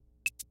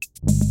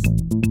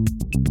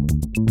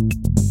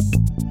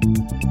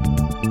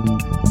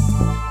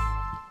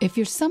If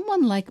you're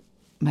someone like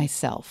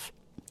myself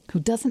who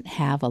doesn't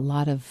have a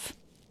lot of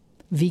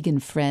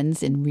vegan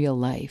friends in real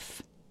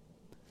life,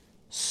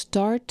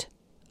 start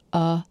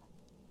a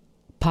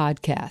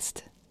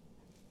podcast.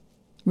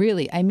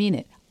 Really, I mean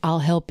it. I'll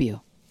help you.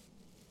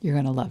 You're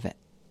going to love it.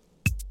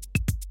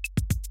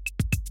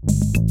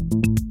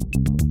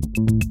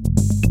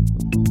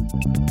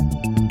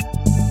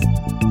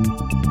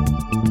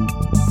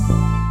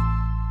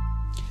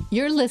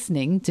 You're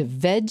listening to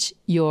Veg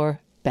Your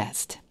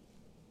Best.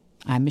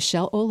 I'm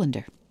Michelle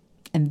Olander,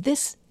 and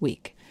this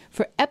week,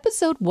 for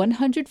episode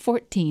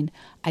 114,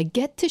 I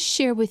get to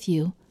share with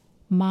you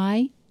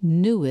my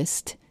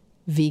newest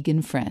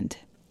vegan friend,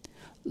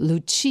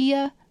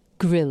 Lucia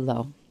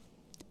Grillo.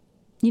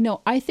 You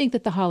know, I think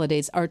that the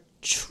holidays are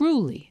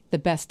truly the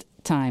best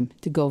time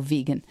to go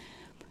vegan.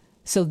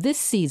 So this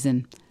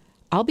season,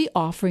 I'll be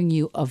offering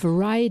you a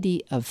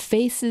variety of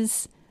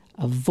faces,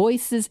 of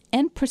voices,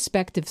 and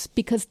perspectives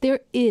because there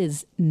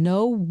is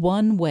no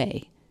one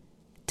way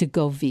to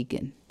go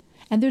vegan.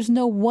 And there's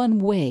no one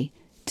way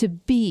to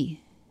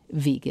be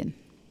vegan.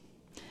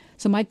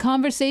 So my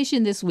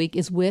conversation this week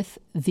is with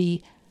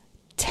the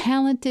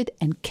talented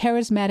and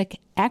charismatic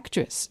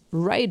actress,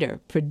 writer,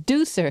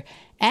 producer,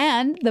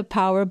 and the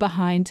power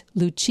behind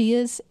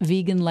Lucia's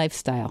Vegan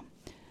Lifestyle.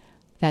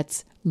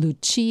 That's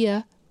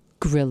Lucia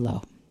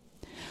Grillo.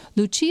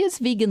 Lucia's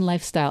Vegan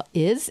Lifestyle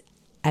is,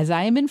 as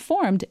I am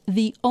informed,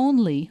 the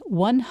only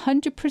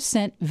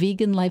 100%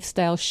 vegan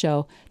lifestyle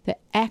show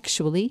that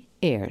actually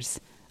airs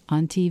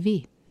on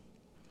TV.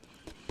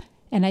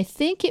 And I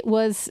think it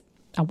was,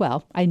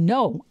 well, I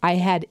know I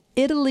had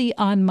Italy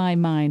on my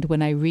mind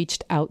when I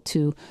reached out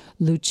to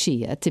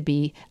Lucia to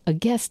be a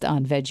guest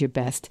on Veg Your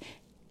Best,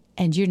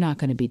 and you're not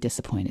going to be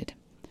disappointed.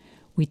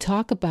 We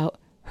talk about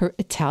her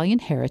Italian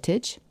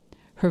heritage,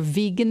 her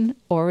vegan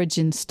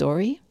origin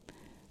story,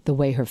 the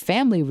way her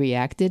family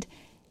reacted,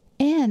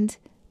 and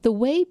the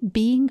way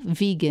being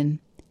vegan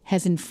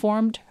has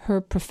informed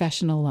her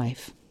professional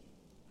life.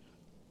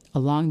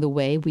 Along the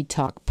way, we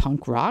talk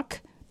punk rock,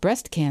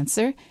 breast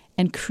cancer,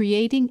 and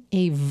creating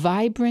a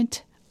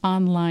vibrant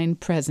online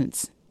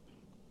presence.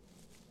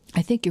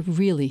 I think you're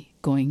really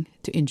going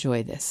to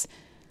enjoy this.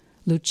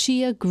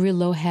 Lucia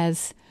Grillo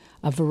has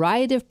a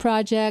variety of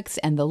projects,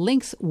 and the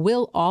links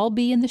will all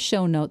be in the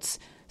show notes.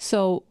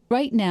 So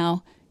right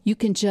now, you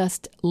can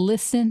just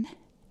listen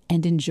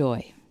and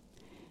enjoy.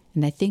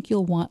 And I think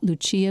you'll want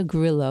Lucia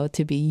Grillo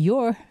to be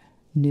your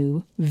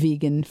new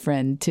vegan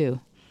friend, too.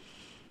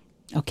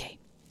 Okay,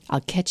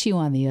 I'll catch you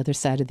on the other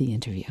side of the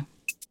interview.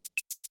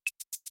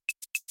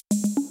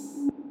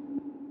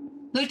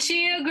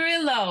 Lucia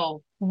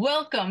Grillo,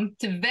 welcome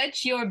to Veg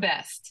Your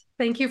Best.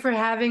 Thank you for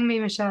having me,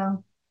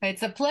 Michelle.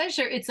 It's a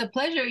pleasure. It's a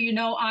pleasure. You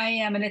know, I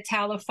am an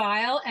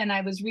Italophile, and I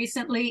was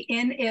recently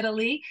in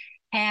Italy,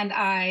 and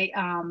I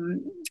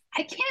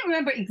can't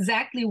remember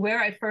exactly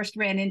where I first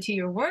ran into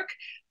your work,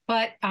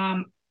 but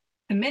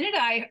the minute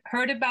I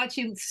heard about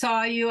you,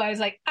 saw you, I was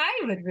like, I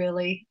would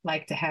really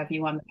like to have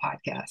you on the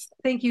podcast.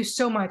 Thank you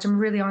so much. I'm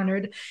really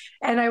honored.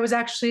 And I was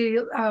actually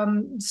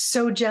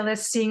so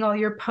jealous seeing all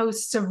your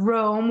posts of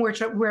Rome,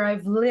 where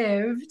I've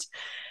lived.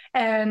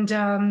 And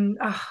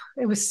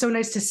it was so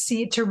nice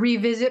to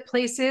revisit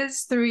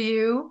places through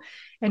you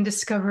and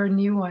discover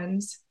new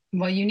ones.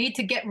 Well, you need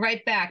to get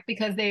right back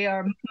because they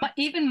are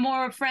even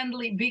more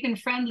friendly, vegan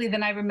friendly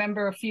than I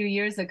remember a few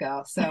years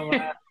ago. So,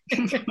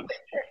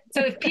 so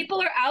if people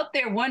are out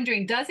there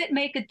wondering, does it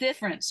make a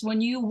difference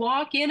when you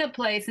walk in a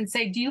place and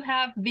say, do you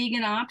have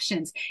vegan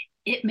options?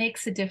 It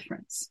makes a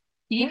difference.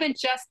 Even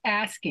just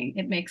asking,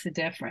 it makes a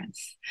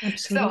difference.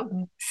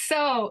 Absolutely.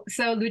 So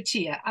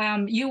Lucia,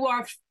 you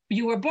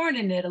were born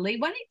in Italy.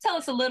 Why don't you tell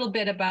us a little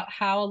bit about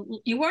how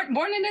you weren't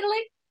born in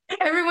Italy?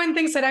 Everyone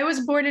thinks that I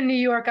was born in New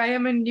York. I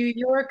am a New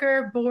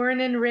Yorker,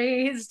 born and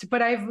raised, but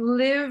I've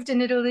lived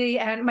in Italy,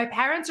 and my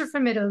parents are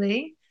from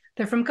Italy.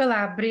 They're from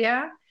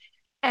Calabria,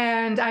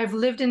 and I've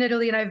lived in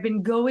Italy, and I've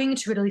been going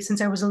to Italy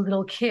since I was a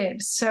little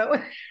kid.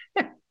 So,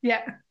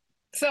 yeah.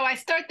 So I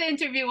start the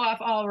interview off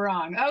all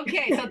wrong.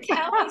 Okay, so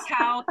tell us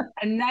how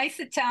a nice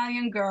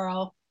Italian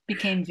girl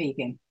became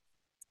vegan.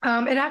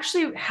 It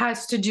actually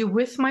has to do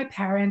with my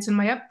parents and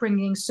my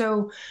upbringing.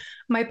 So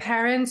my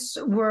parents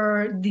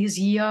were these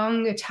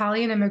young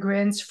Italian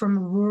immigrants from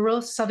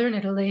rural southern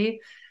Italy.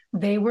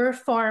 They were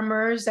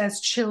farmers as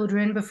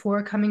children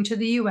before coming to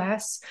the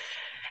US.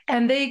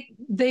 And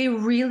they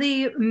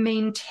really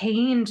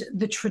maintained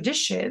the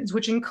traditions,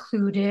 which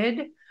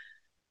included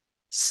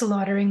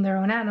slaughtering their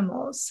own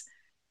animals,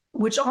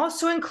 which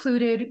also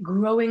included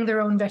growing their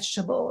own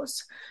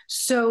vegetables.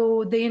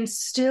 So they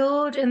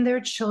instilled in their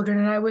children,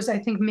 and I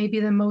think, maybe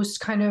the most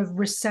kind of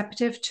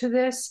receptive to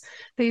this,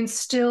 they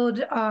instilled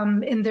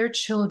in their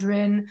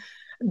children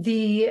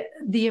the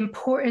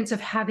importance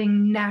of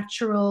having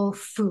natural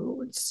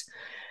foods.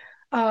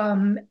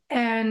 And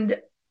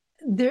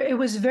it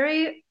was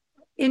very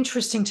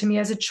interesting to me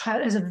as a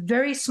child, as a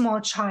very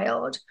small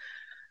child,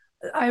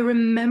 I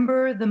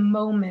remember the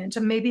moment,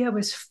 maybe I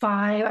was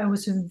 5, I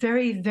was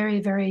very, very,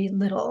 very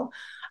little.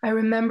 I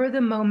remember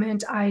the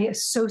moment I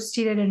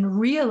associated and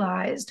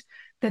realized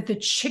that the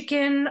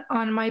chicken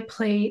on my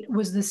plate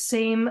was the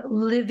same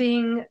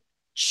living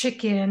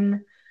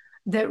chicken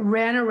that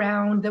ran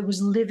around, that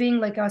was living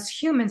like us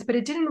humans, but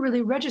it didn't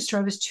really register.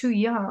 I was too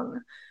young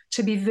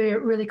to be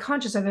really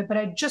conscious of it. But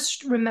I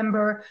just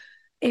remember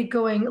it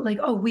going like,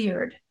 oh,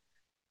 weird,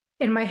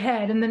 in my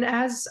head. And then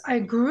as I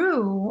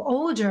grew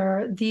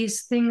older,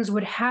 these things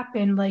would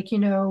happen, like,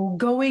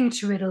 going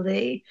to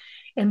Italy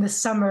in the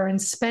summer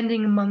and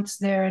spending months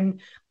there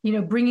and,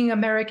 bringing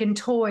American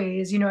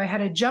toys. I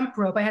had a jump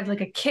rope. I had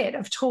like a kit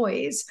of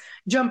toys,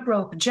 jump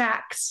rope,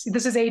 jacks.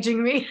 This is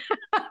aging me.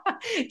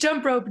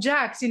 Jump rope,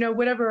 jacks,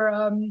 whatever,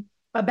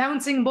 a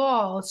bouncing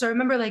ball. So I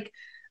remember like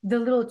the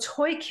little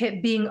toy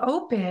kit being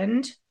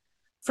opened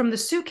from the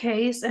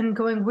suitcase and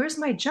going, where's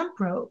my jump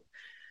rope?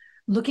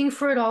 Looking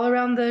for it all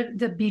around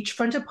the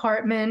beachfront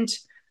apartment,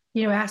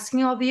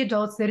 asking all the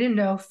adults. They didn't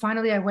know.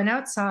 Finally, I went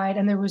outside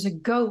and there was a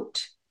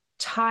goat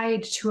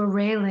tied to a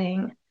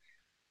railing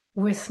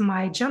with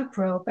my jump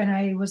rope. And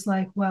I was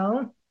like,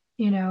 well,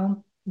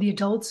 the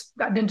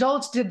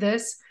adults did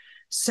this.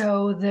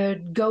 So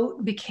the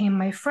goat became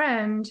my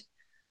friend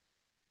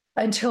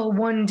until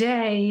one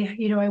day,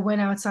 I went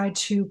outside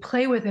to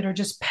play with it or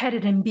just pet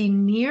it and be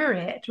near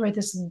it, right?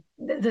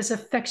 This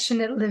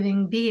affectionate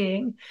living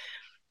being.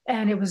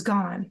 And it was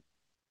gone.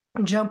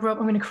 Jump rope,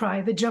 I'm going to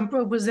cry. The jump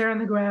rope was there on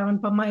the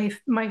ground, but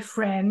my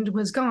friend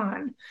was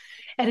gone.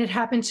 And it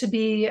happened to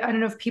be, I don't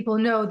know if people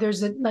know,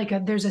 there's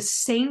a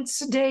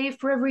saint's day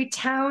for every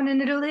town in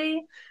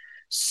Italy.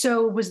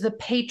 So it was the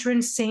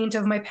patron saint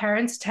of my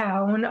parents'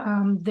 town,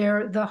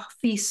 the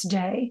feast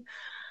day.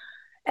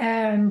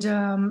 And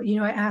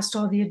I asked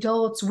all the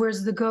adults,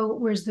 where's the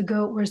goat? Where's the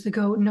goat? Where's the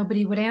goat?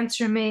 Nobody would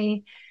answer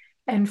me.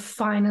 And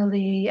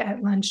finally,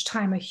 at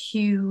lunchtime, a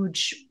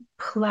huge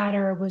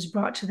platter was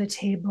brought to the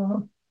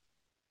table.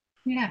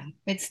 Yeah,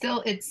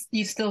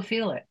 you still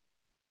feel it.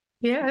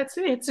 Yeah,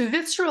 it's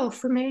visceral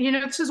for me.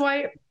 This is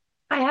why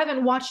I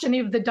haven't watched any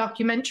of the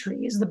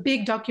documentaries, the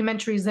big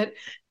documentaries that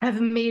have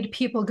made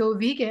people go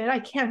vegan. I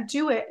can't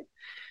do it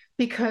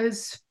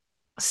because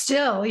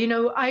still,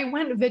 I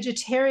went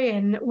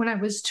vegetarian when I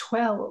was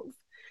 12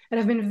 and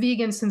I've been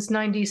vegan since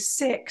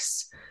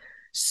 96.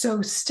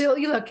 So still,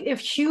 you look,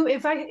 if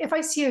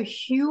I see a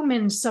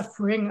human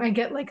suffering, I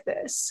get like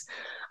this.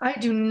 I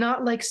do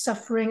not like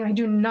suffering. I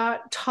do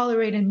not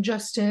tolerate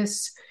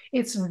injustice.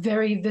 It's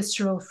very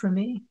visceral for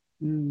me.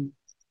 Mm.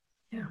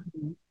 Yeah.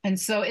 And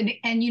so,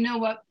 and you know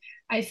what?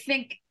 I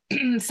think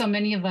so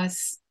many of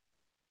us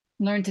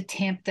learned to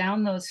tamp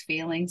down those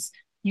feelings.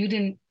 You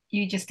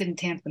just didn't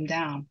tamp them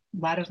down. A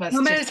lot of us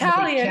I'm just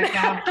Italian. check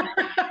out.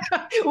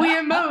 We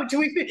emote.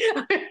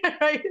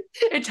 Right?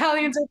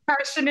 Italians are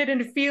passionate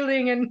and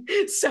feeling, and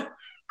so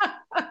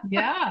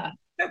Yeah.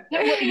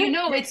 Yeah,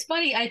 well, it's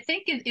funny. I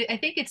think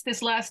it's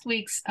this last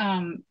week's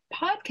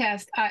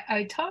podcast.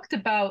 I talked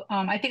about.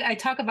 I think I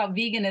talk about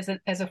vegan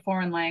as a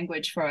foreign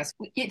language for us.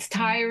 It's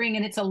tiring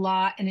and it's a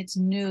lot and it's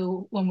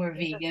new when we're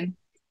vegan.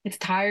 It's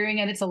tiring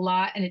and it's a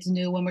lot and it's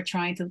new when we're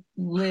trying to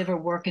live or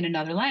work in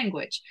another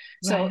language.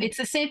 So Right. it's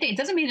the same thing. It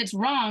doesn't mean it's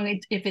wrong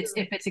if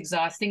it's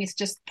exhausting. It's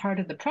just part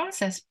of the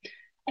process.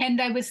 And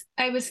I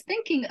was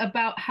thinking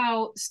about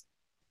how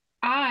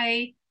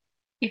I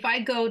if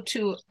I go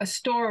to a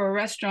store or a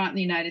restaurant in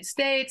the United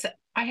States,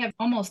 I have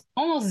almost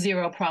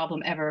zero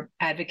problem ever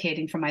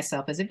advocating for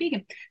myself as a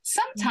vegan.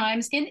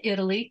 Sometimes in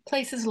Italy,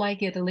 places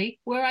like Italy,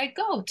 where I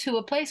go to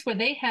a place where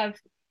they have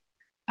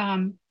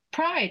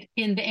pride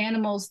in the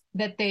animals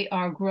that they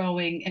are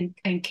growing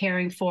and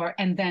caring for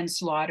and then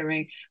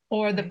slaughtering,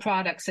 or the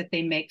products that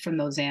they make from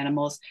those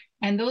animals,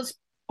 and those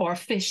or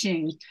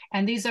fishing.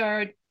 And these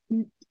are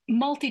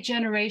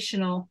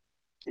multi-generational,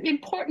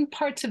 important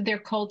parts of their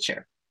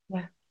culture.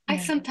 Yeah. I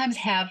sometimes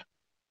have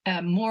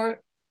more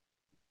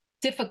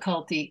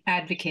difficulty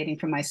advocating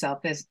for myself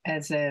as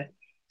a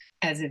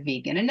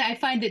vegan, and I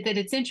find that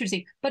it's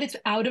interesting, but it's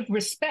out of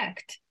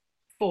respect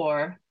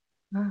for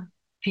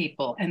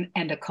people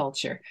and a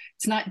culture.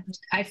 It's not.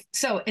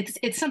 So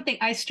it's something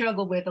I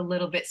struggle with a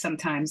little bit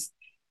sometimes,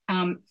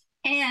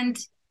 and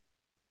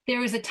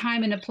there is a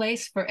time and a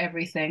place for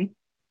everything,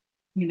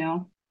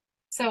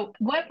 So,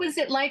 what was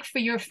it like for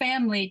your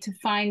family to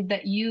find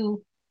that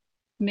you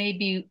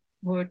maybe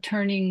were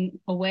turning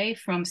away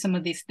from some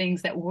of these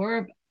things that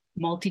were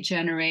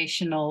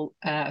multi-generational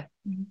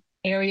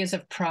areas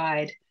of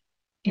pride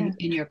in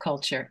your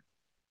culture?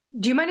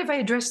 Do you mind if I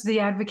address the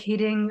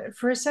advocating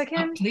for a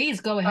second? Please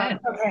go ahead.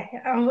 Okay.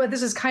 Well,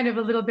 this is kind of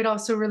a little bit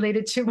also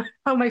related to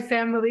how my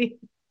family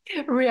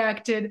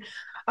reacted,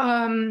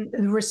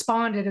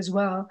 responded as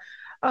well.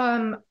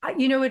 I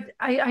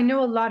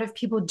know a lot of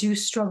people do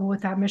struggle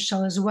with that,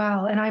 Michelle, as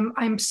well. And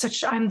I'm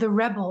the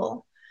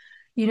rebel,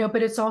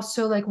 but it's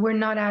also like we're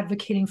not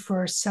advocating for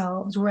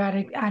ourselves. We're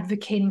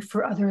advocating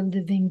for other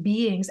living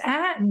beings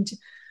and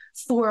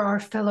for our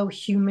fellow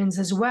humans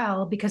as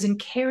well, because in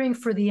caring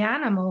for the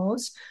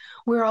animals,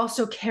 we're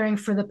also caring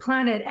for the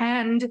planet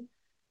and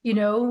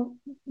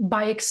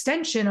by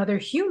extension, other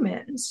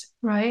humans,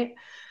 right?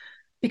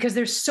 Because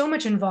there's so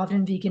much involved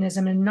in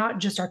veganism, and not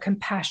just our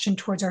compassion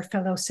towards our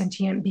fellow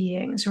sentient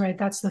beings, right?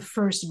 That's the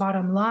first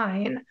bottom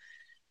line.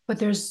 But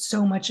there's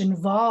so much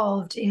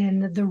involved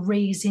in the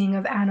raising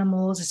of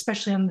animals,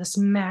 especially on this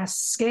mass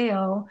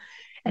scale,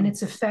 and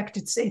its effect,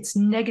 its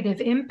negative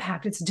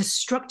impact, its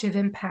destructive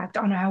impact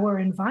on our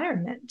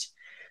environment.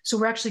 So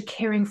we're actually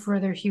caring for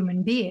other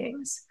human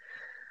beings.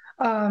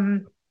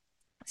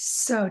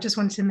 So just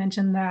wanted to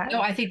mention that.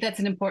 No, I think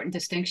that's an important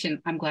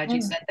distinction. I'm glad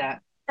you said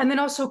that. And then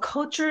also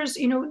cultures,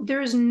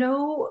 there is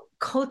no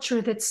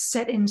culture that's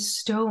set in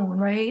stone,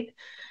 right?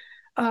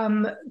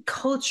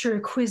 Culture,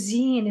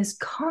 cuisine is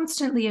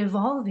constantly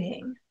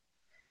evolving.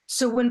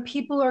 So when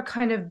people are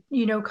kind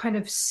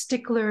of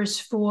sticklers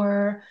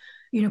for,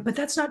 but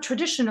that's not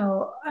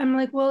traditional, I'm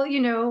like, well,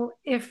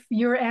 if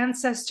your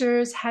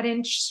ancestors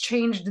hadn't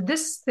changed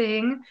this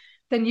thing,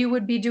 then you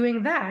would be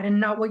doing that and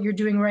not what you're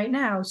doing right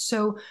now.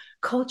 So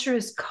culture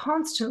is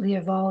constantly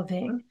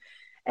evolving.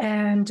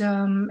 And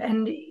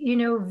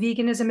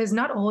veganism is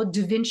not old.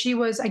 Da Vinci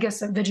was, I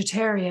guess, a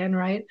vegetarian,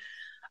 right?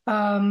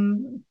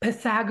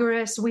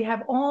 Pythagoras, we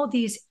have all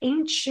these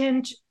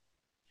ancient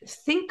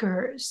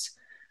thinkers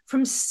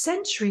from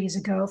centuries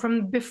ago,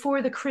 from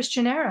before the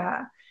Christian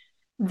era,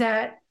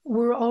 that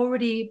were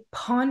already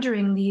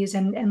pondering these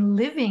and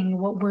living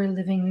what we're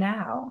living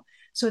now.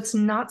 So it's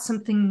not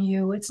something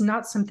new. It's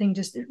not something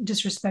just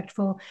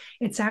disrespectful.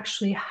 It's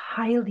actually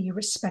highly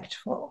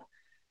respectful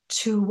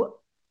to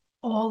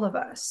all of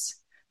us.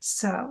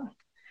 So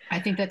I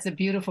think that's a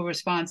beautiful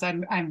response.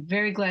 I'm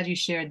very glad you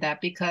shared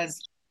that,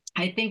 because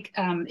I think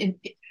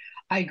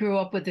I grew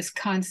up with this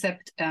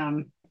concept.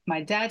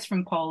 My dad's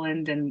from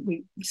Poland, and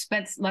we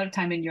spent a lot of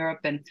time in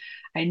Europe. And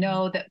I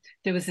know that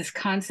there was this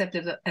concept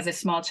of, as a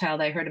small child,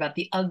 I heard about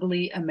the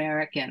ugly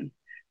American,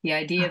 the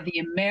idea of the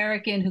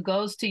American who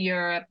goes to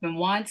Europe and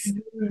wants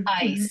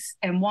ice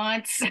and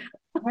wants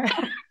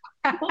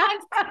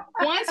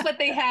wants what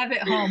they have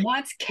at home,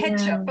 wants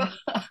ketchup,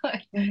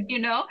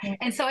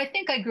 And so I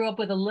think I grew up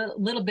with a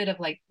little bit of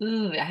like,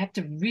 ooh, I have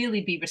to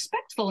really be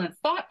respectful and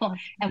thoughtful.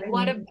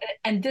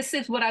 And this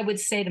is what I would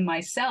say to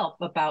myself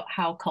about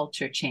how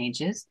culture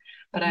changes.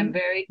 But I'm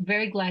very,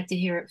 very glad to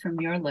hear it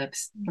from your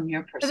lips, from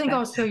your perspective. I think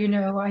also,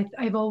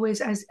 I've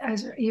always, as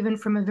even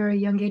from a very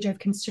young age, I've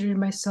considered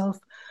myself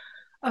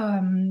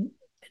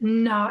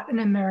not an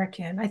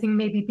American. I think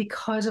maybe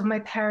because of my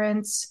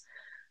parents,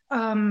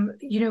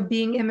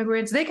 being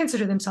immigrants, they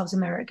consider themselves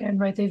American,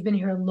 right? They've been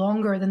here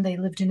longer than they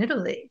lived in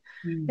Italy,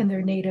 in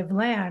their native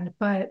land.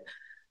 But,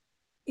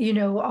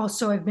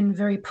 also I've been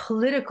very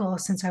political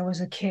since I was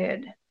a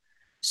kid.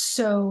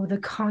 So the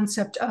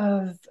concept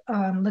of,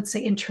 let's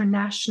say,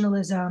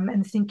 internationalism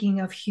and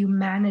thinking of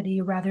humanity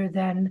rather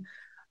than,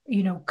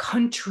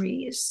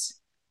 countries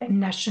and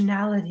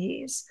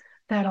nationalities,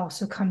 that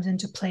also comes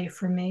into play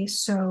for me.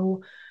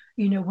 So,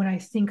 when I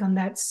think on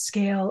that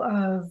scale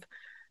of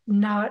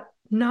not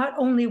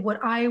only what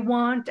I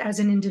want as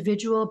an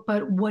individual,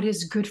 but what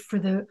is good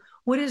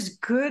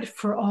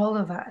for all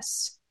of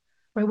us,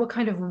 right? What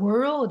kind of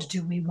world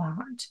do we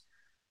want,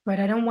 right?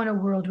 I don't want a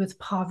world with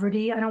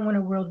poverty. I don't want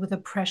a world with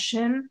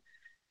oppression.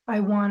 I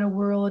want a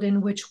world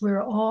in which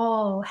we're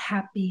all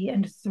happy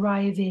and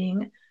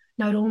thriving,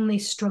 not only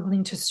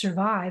struggling to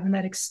survive, and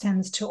that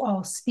extends to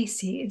all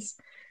species.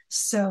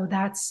 So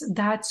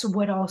that's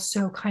what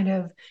also kind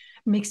of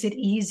makes it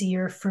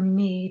easier for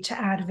me to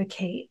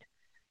advocate,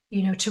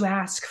 to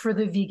ask for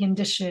the vegan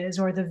dishes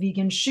or the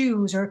vegan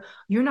shoes, or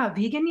you're not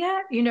vegan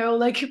yet,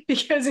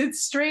 because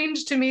it's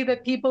strange to me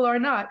that people are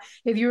not.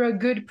 If you're a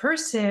good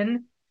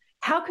person,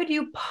 how could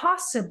you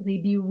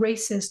possibly be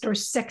racist or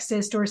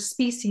sexist or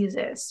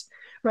speciesist,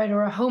 right?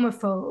 Or a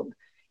homophobe?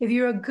 If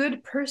you're a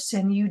good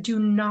person, you do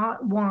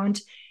not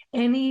want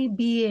any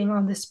being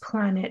on this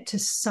planet to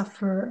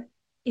suffer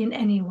in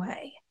any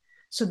way.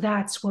 So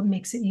that's what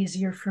makes it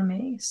easier for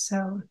me.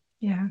 So,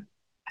 yeah.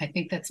 I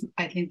think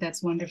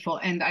that's wonderful.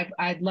 And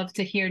I'd love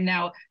to hear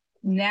now,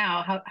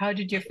 how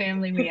did your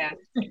family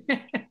react?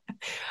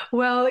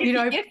 Well,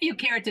 if you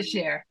care to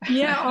share.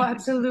 Yeah,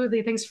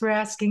 absolutely. Thanks for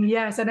asking.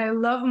 Yes. And I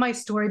love my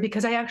story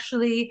because I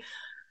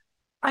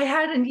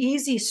had an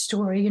easy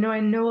story. I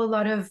know a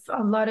lot of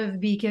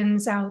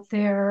vegans out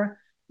there,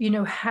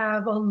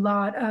 have a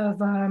lot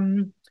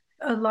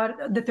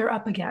that they're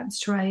up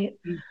against, right?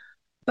 Mm-hmm.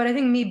 But I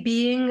think me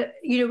being,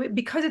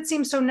 because it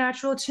seems so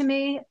natural to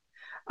me,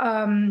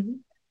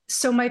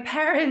 so my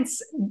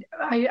parents,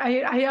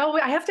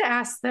 I have to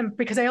ask them,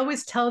 because I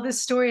always tell this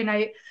story and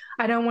I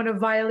don't want to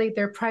violate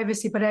their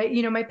privacy, but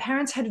my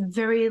parents had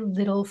very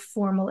little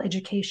formal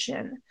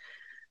education.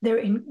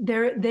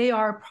 They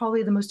are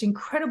probably the most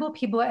incredible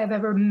people I've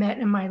ever met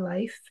in my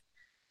life,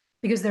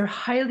 because they're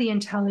highly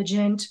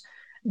intelligent.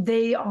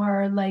 They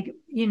are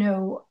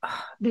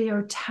they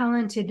are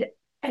talented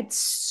at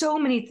so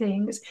many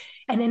things,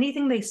 and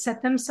anything they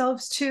set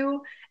themselves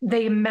to,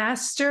 they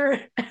master.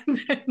 And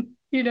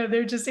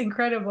they're just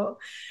incredible.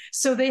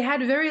 So they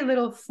had very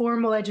little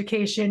formal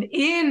education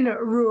in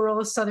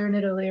rural southern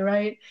Italy,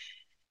 right?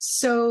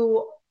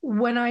 So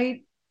when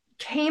I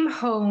came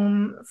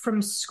home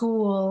from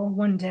school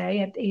one day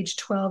at age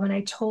 12 and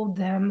I told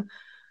them,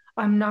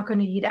 I'm not going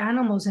to eat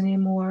animals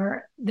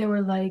anymore, they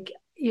were like,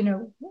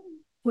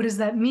 what does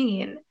that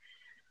mean?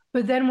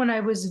 But then when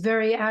I was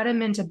very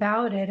adamant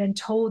about it and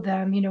told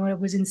them, I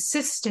was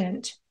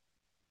insistent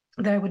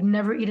that I would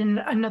never eat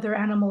another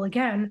animal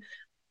again,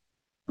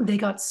 they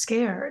got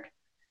scared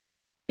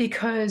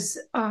because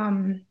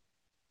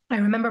I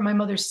remember my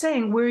mother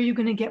saying, where are you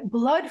going to get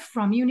blood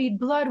from? You need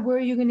blood. Where are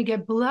you going to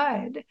get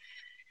blood?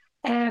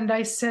 And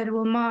I said,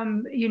 well,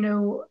 Mom,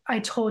 I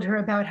told her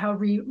about how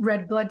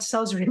red blood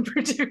cells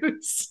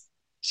reproduce.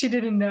 She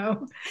didn't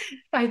know.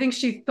 I think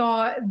she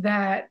thought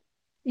that,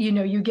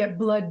 you get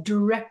blood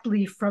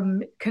directly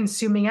from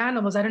consuming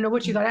animals. I don't know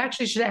what she thought. I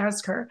actually should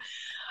ask her.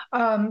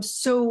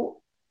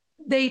 So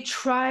they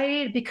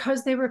tried,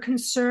 because they were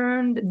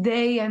concerned,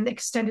 they and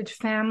extended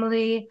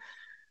family.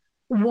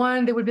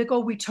 One, they would be like, oh,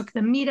 we took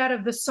the meat out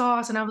of the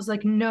sauce. And I was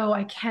like, no,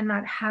 I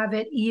cannot have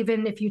it.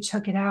 Even if you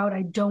took it out,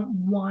 I don't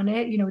want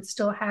it. It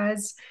still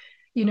has,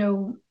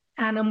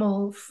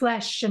 animal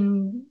flesh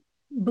and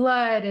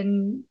blood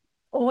and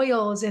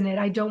oils in it.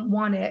 I don't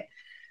want it.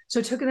 So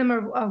it took them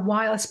a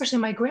while, especially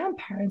my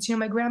grandparents.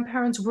 My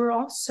grandparents were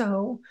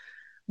also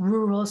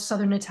rural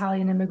Southern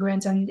Italian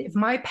immigrants. And if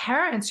my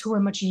parents, who were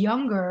much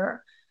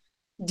younger,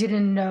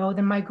 didn't know,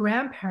 then my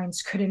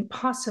grandparents couldn't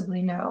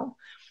possibly know.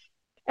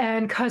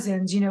 And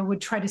cousins,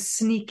 would try to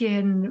sneak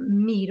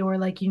in meat or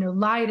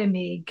lie to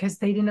me because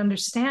they didn't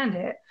understand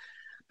it.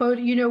 But,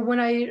 when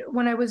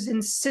I was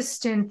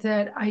insistent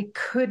that I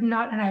could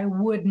not and I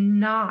would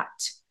not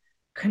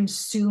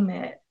consume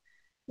it,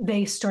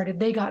 they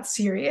got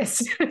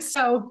serious.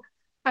 So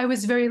I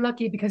was very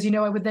lucky because,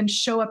 I would then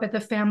show up at the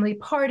family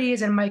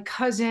parties and my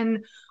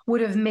cousin would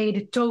have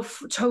made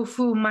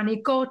tofu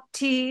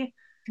manicotti,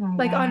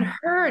 like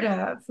unheard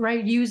of,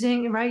 right?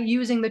 Using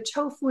the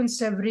tofu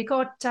instead of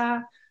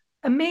ricotta.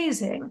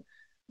 Amazing.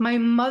 My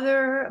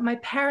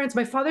parents,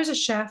 my father's a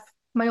chef.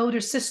 My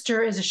older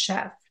sister is a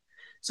chef.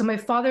 So my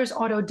father's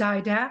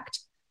autodidact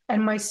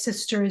and my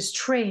sister is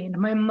trained.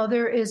 My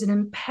mother is an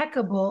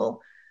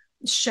impeccable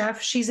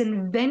chef. She's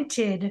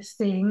invented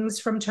things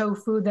from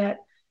tofu that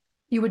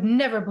you would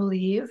never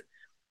believe.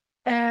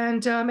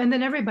 And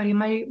then everybody,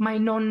 my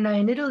nonna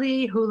in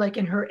Italy, who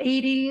in her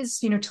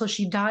 80s, till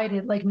she died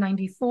at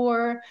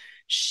 94,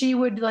 she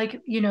would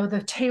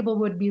the table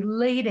would be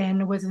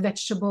laden with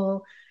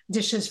vegetable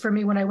dishes for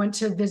me when I went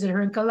to visit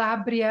her in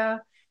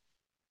Calabria.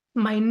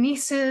 My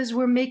nieces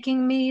were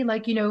making me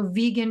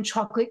vegan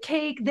chocolate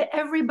cake. That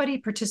everybody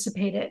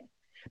participated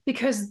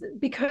because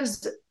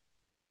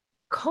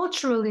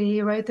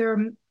culturally, right,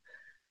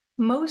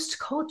 most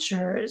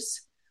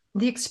cultures,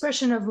 the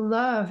expression of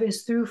love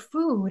is through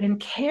food and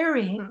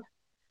caring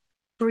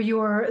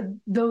for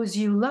those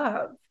you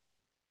love.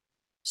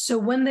 So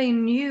when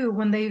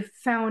they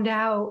found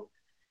out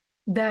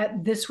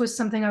that this was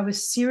something I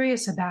was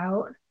serious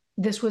about,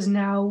 this was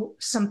now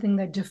something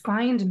that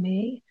defined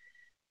me,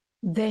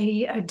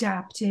 they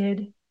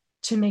adapted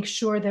to make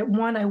sure that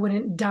one, I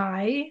wouldn't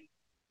die,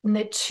 and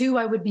that two,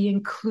 I would be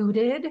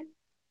included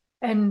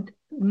and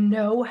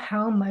know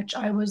how much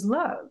I was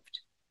loved.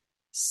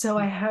 So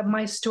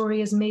my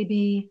story is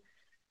maybe,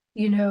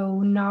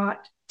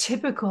 not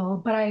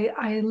typical, but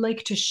I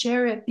like to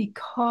share it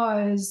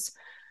because,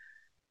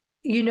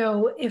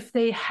 if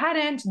they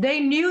hadn't, they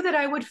knew that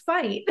I would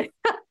fight.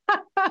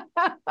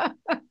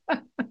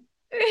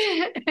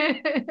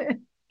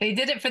 They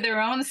did it for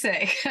their own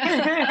sake.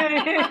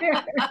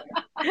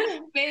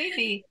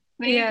 Maybe.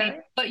 Yeah.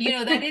 But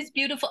that is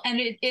beautiful. And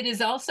it is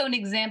also an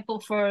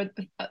example for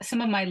some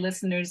of my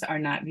listeners are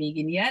not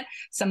vegan yet.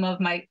 Some of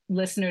my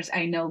listeners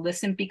I know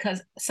listen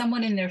because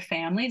someone in their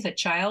families, a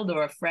child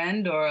or a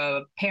friend or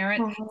a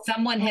parent,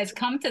 someone has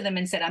come to them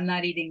and said, I'm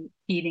not eating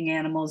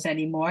animals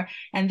anymore.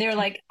 And they're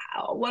like,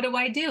 oh, what do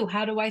I do?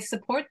 How do I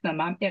support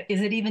them?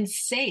 Is it even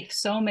safe?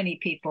 So many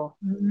people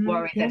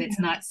worry that it's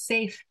not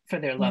safe for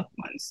their loved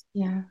ones.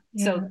 Yeah.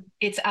 So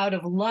it's out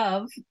of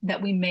love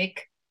that we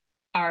make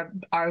our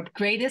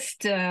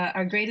greatest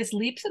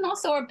leaps, and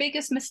also our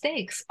biggest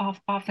mistakes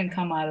often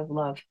come out of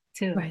love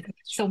too. Right.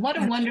 So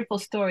what a wonderful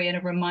story, and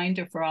a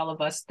reminder for all of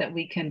us that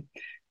we can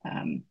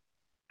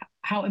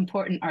how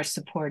important our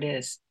support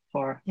is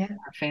for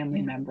our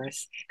family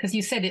members. Because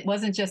you said it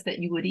wasn't just that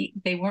you would eat,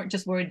 they weren't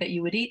just worried that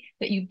you would eat,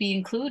 that you'd be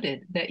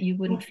included, that you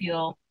wouldn't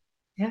feel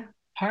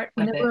part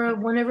of it.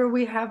 Whenever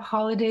we have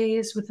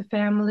holidays with the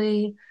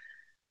family,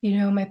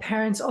 my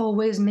parents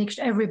always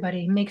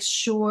everybody makes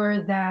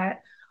sure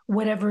that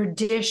whatever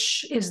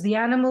dish is the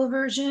animal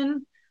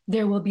version,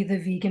 there will be the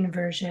vegan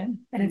version.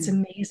 And it's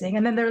amazing.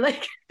 And then they're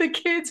like, the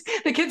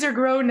kids are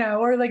grown now,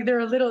 or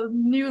they're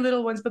new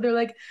little ones, but they're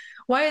like,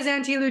 why is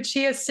Auntie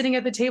Lucia sitting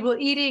at the table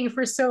eating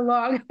for so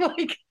long?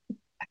 Like,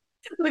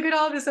 look at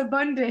all this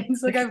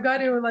abundance. I've got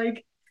to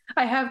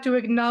I have to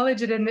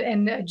acknowledge it and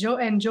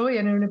enjoy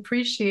it and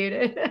appreciate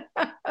it.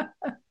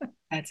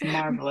 That's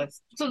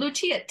marvelous. So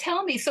Lucia,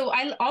 tell me, so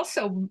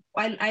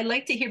I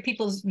like to hear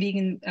people's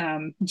vegan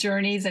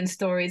journeys and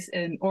stories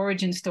and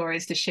origin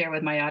stories to share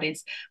with my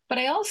audience, but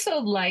I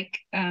also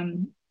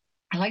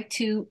I like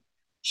to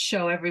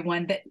show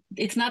everyone that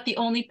it's not the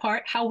only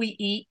part. How we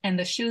eat and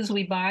the shoes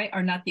we buy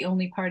are not the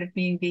only part of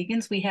being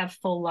vegans. We have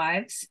full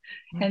lives.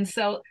 Mm-hmm. And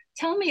so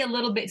tell me a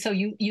little bit. So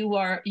you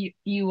are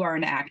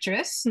an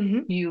actress,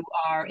 mm-hmm. you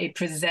are a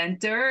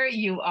presenter,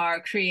 you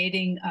are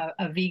creating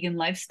a vegan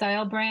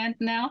lifestyle brand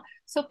now.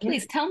 So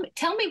please tell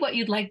me what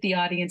you'd like the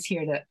audience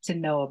here to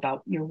know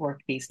about your work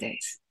these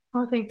days.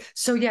 Oh, thanks.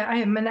 So yeah, I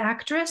am an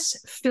actress,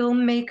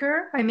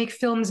 filmmaker. I make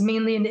films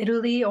mainly in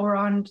Italy or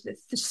on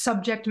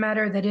subject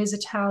matter that is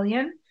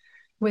Italian.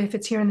 If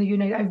it's here in the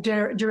United, I've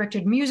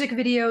directed music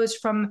videos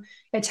from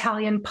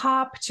Italian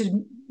pop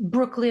to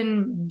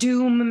Brooklyn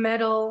doom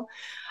metal.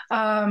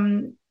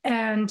 I'm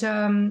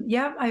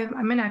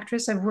an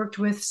actress. I've worked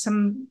with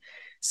some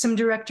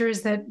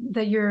directors that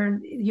your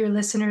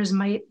listeners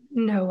might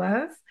know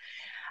of.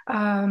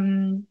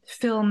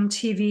 Film,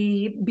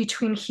 TV,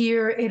 between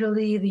here,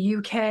 Italy, the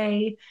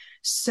UK.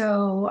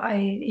 So I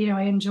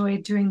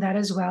enjoy doing that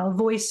as well.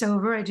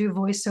 Voiceover, I do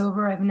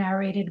voiceover. I've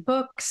narrated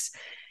books,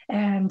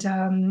 and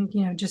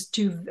just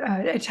do.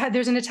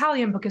 There's an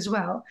Italian book as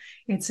well.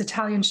 It's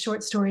Italian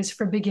short stories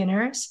for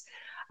beginners,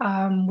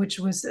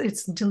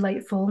 it's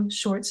delightful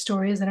short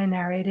stories that I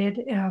narrated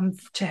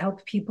to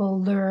help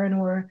people learn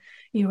or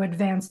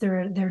advance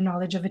their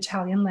knowledge of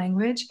Italian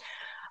language.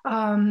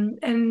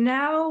 And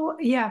now,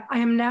 I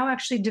am now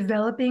actually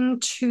developing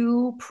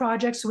 2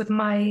 projects with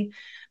my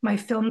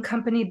film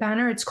company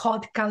banner. It's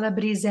called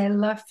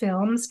Calabrisella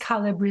Films.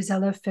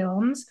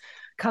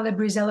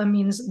 Calabrisella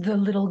means the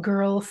little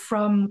girl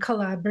from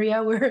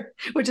Calabria,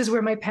 which is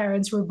where my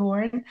parents were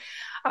born.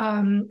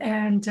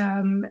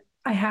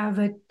 I have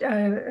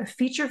a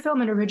feature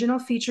film, an original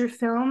feature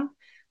film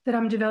that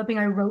I'm developing.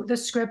 I wrote the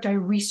script. I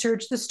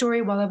researched the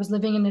story while I was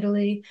living in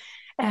Italy,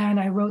 and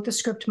I wrote the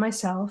script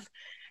myself.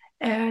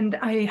 And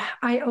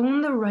I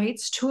own the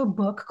rights to a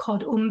book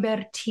called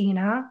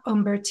Umbertina,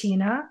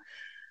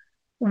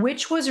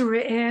 which was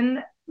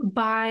written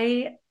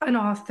by an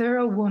author,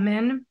 a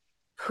woman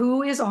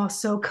who is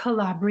also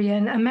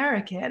Calabrian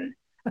American,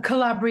 a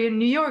Calabrian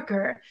New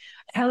Yorker.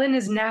 Helen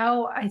is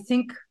now, I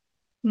think,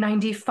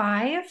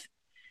 95.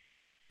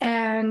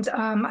 And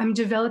I'm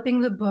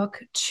developing the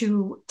book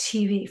for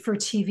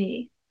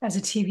TV as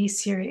a TV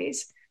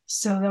series.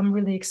 So I'm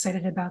really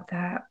excited about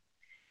that.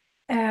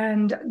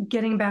 And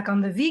getting back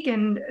on the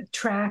vegan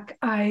track,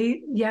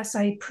 I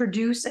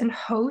produce and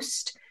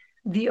host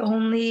the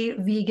only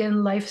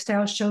vegan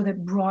lifestyle show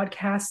that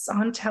broadcasts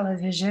on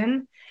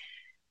television.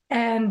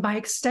 And by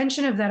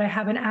extension of that, I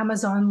have an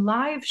Amazon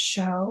Live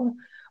show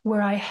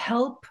where I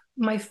help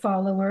my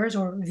followers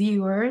or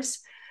viewers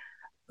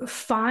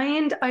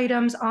find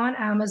items on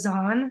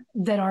Amazon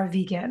that are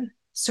vegan.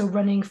 So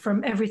running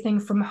from everything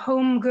from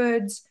home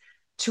goods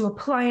to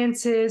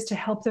appliances to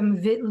help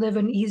them live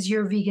an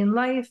easier vegan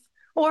life,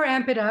 or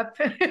amp it up,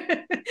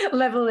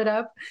 level it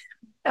up,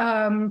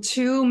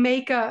 to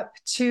makeup,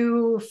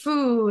 to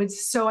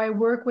foods. So I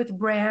work with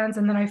brands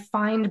and then I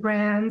find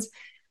brands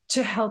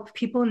to help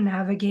people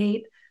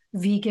navigate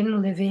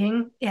vegan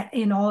living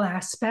in all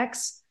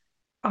aspects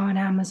on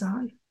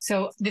Amazon.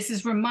 So this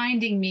is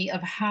reminding me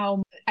of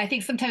how I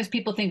think sometimes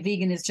people think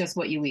vegan is just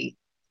what you eat.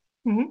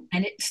 Mm-hmm.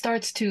 And it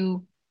starts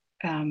to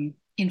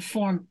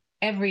inform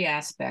every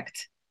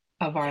aspect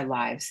of our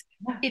lives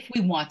if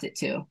we want it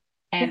to.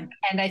 And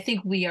I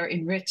think we are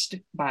enriched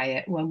by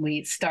it when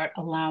we start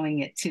allowing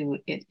it to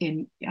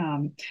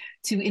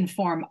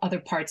inform other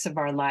parts of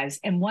our lives.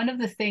 And one of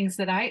the things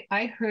that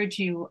I heard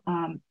you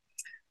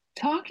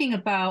talking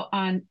about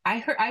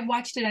I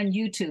watched it on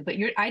YouTube, but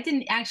I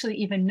didn't actually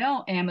even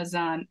know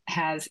Amazon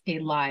has a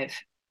live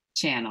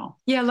channel.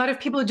 Yeah, a lot of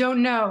people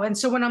don't know. And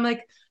so when I'm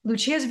like,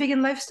 Lucia's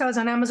Vegan Lifestyles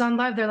on Amazon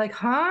Live, they're like,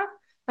 huh?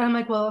 And I'm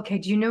like, well, okay,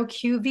 do you know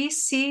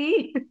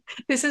QVC?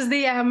 This is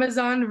the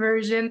Amazon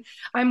version.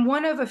 I'm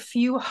one of a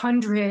few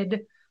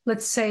hundred,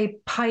 let's say,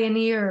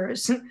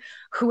 pioneers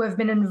who have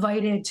been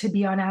invited to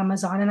be on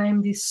Amazon. And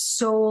I'm the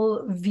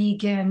sole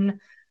vegan,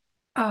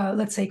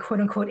 let's say, quote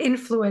unquote,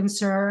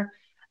 influencer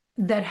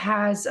that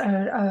has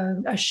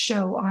a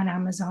show on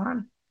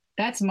Amazon.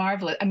 That's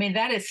marvelous. I mean,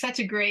 that is such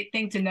a great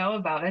thing to know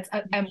about.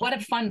 And what a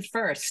fun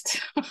first.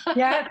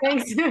 Yeah,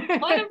 thanks.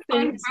 What a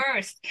fun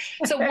first.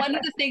 So one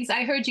of the things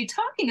I heard you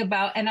talking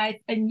about,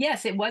 and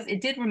yes,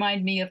 it did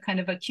remind me of kind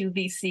of a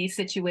QVC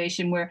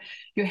situation where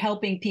you're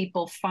helping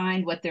people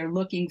find what they're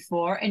looking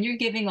for, and you're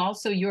giving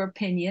also your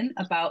opinion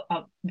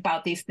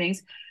about these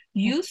things.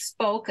 You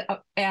spoke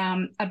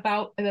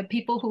about the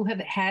people who have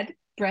had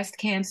breast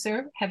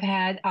cancer, have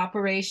had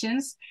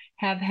operations,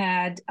 have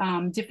had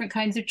different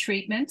kinds of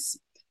treatments.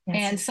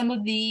 Yes. And some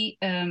of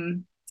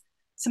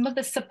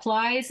the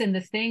supplies and the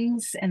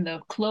things and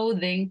the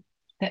clothing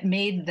that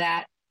made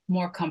that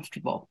more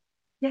comfortable.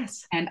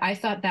 Yes. And I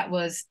thought that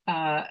was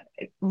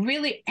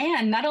really,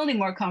 and not only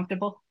more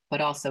comfortable,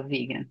 but also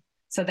vegan.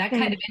 So that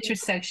kind of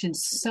intersection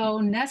is so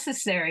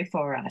necessary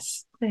for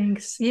us.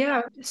 Thanks.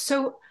 Yeah.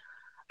 So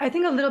I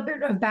think a little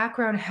bit of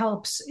background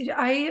helps.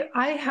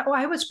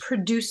 I was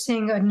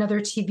producing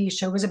another TV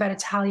show. It was about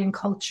Italian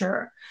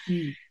culture.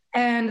 Mm.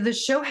 And the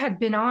show had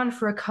been on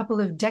for a couple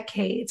of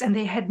decades and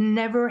they had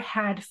never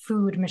had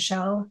food,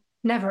 Michelle,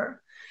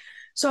 never.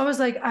 So I was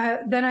like,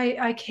 then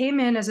I came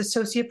in as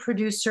associate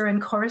producer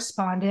and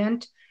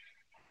correspondent,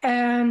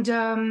 and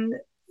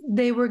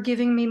they were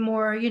giving me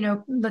more,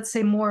 let's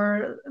say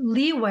more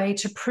leeway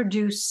to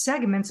produce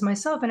segments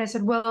myself. And I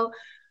said, well,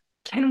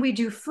 can we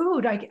do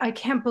food? I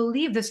can't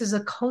believe this is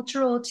a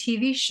cultural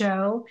TV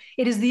show.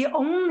 It is the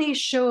only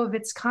show of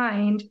its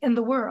kind in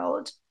the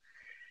world.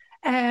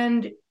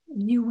 And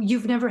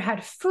you've never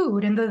had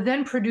food. And the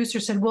then producer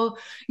said, well,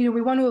 we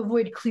want to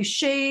avoid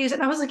cliches.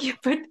 And I was like, yeah,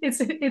 but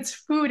it's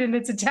food and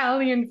it's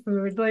Italian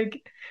food.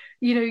 Like,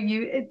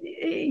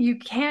 you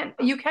can't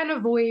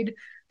avoid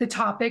the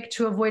topic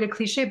to avoid a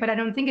cliche, but I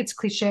don't think it's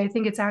cliche. I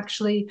think it's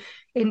actually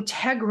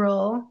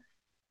integral,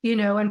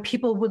 and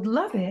people would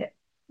love it.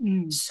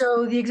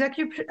 So the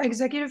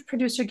executive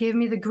producer gave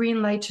me the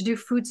green light to do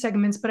food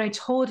segments, but I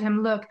told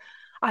him, look,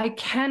 I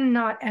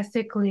cannot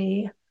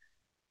ethically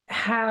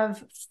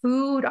have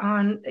food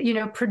on,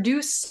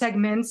 produce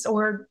segments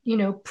or,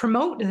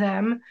 promote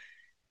them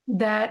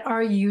that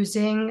are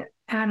using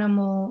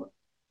animals,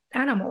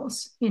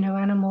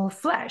 animal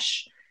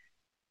flesh.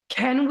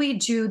 Can we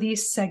do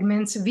these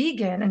segments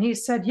vegan? And he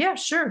said, yeah,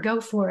 sure, go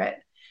for it.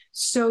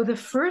 So the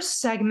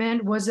first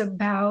segment was it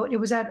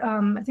was at,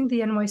 I think the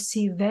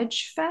NYC Veg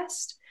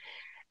Fest.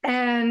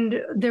 And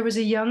there was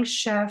a young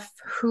chef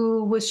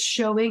who was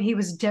he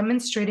was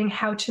demonstrating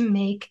how to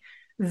make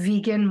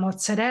vegan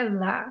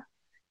mozzarella.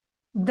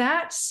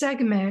 That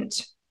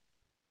segment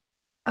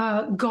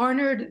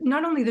garnered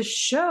not only the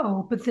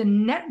show, but the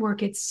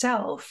network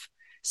itself,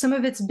 some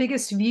of its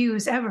biggest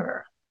views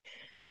ever.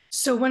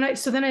 So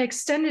then I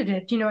extended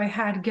it, I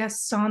had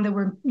guests on that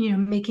were,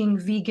 making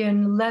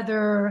vegan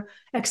leather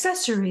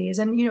accessories,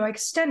 and, I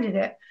extended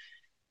it.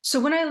 So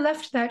when I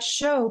left that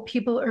show,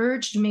 people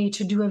urged me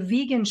to do a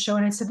vegan show.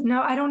 And I said,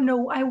 no, I don't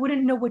know. I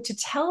wouldn't know what to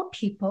tell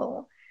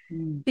people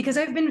because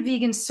I've been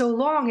vegan so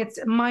long. It's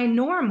my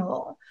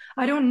normal.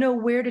 I don't know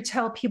where to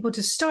tell people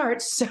to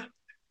start.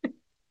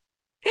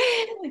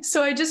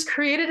 So I just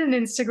created an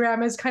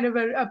Instagram as kind of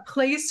a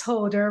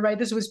placeholder, right?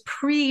 This was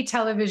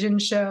pre-television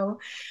show.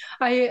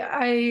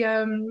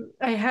 I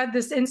had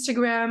this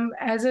Instagram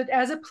as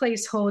a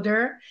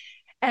placeholder,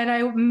 and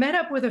I met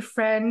up with a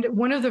friend,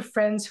 one of the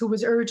friends who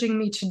was urging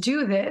me to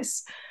do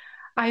this.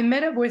 I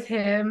met up with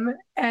him,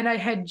 and I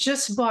had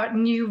just bought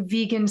new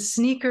vegan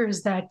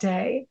sneakers that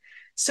day.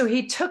 So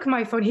he took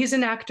my phone. He's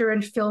an actor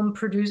and film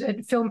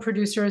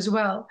producer as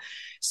well.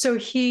 So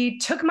he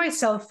took my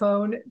cell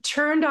phone,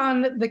 turned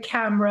on the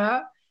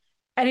camera,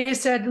 and he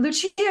said,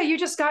 Lucia, you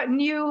just got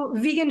new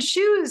vegan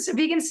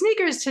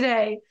sneakers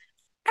today.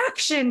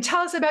 Action, tell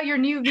us about your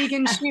new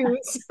vegan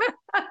shoes.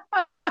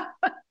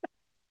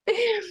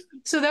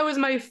 So that was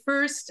my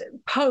first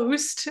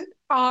post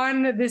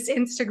on this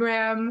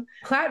Instagram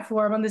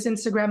platform, on this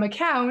Instagram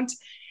account.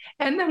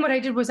 And then what I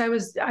did was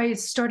I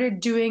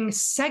started doing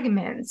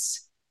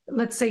segments,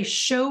 let's say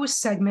show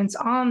segments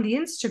on the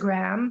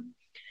Instagram.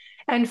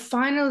 And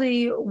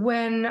finally,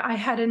 when I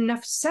had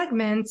enough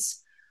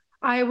segments,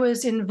 I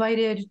was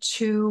invited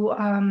to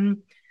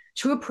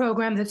a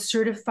program that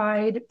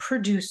certified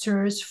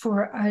producers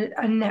for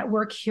a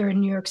network here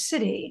in New York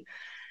City.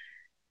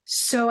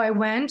 So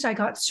I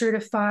got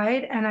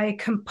certified, and I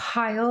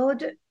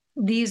compiled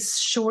these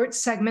short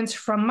segments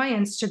from my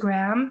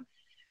Instagram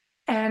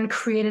and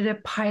created a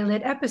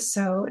pilot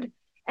episode.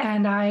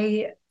 And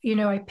I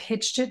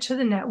pitched it to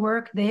the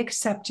network. They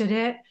accepted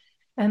it,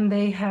 and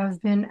they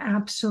have been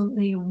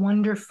absolutely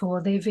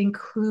wonderful. They've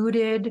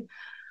included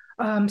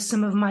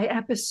some of my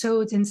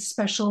episodes in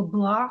special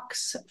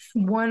blocks.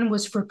 One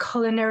was for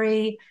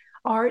Culinary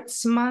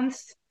Arts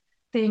Month.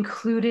 They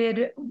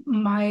included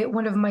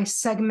one of my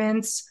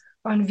segments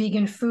on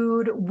vegan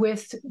food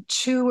with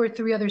 2 or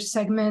 3 other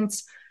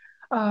segments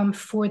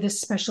for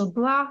this special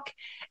block.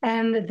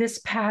 And this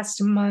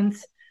past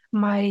month,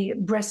 my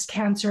breast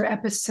cancer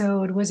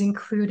episode was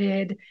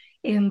included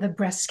in the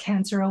Breast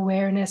Cancer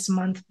Awareness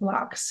Month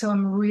block. So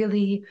I'm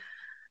really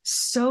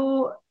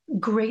so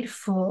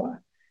grateful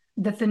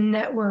that the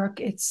network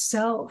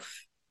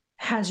itself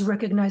has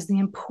recognized the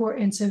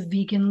importance of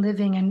vegan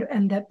living,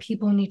 and that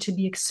people need to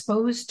be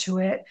exposed to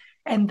it,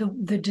 and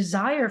the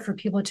desire for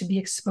people to be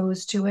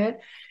exposed to it,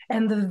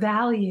 and the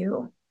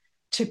value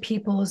to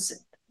people's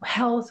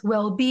health,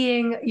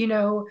 well-being,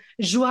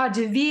 joie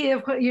de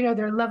vivre,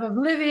 their love of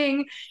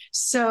living.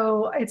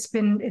 So it's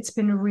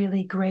been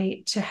really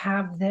great to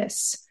have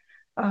this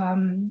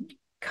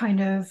kind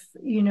of,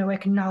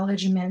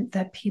 acknowledgement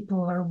that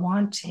people are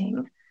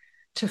wanting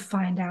to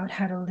find out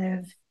how to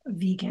live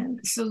vegan.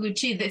 So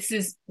Lucia,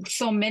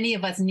 so many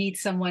of us need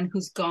someone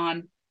who's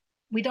gone.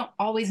 We don't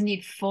always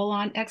need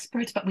full-on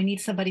experts, but we need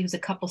somebody who's a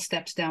couple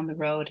steps down the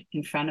road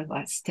in front of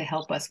us to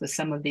help us with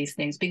some of these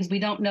things, because we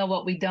don't know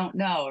what we don't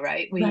know,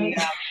 right? Right.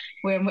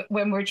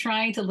 When we're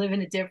trying to live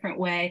in a different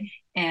way,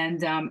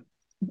 and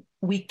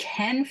we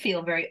can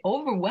feel very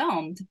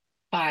overwhelmed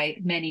by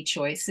many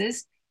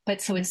choices.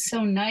 But so it's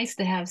so nice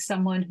to have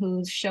someone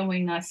who's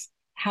showing us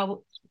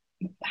how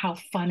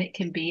fun it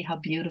can be, how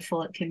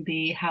beautiful it can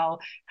be, how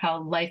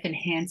life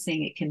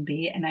enhancing it can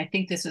be. And I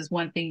think this is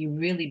one thing you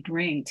really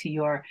bring to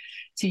your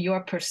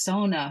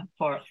persona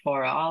for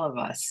all of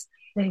us.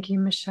 Thank you,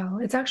 Michelle.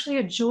 It's actually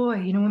a joy.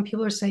 When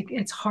people are saying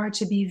it's hard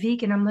to be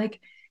vegan, I'm like,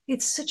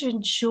 it's such a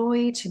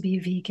joy to be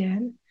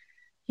vegan.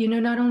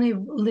 Not only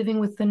living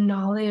with the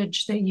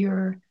knowledge that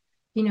you're,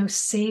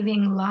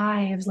 saving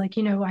lives. Like,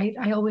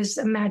 I always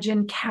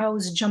imagine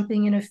cows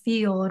jumping in a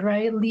field,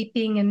 right?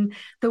 Leaping in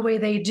the way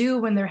they do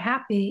when they're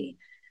happy.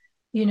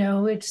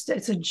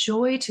 It's a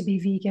joy to be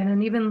vegan.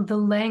 And even the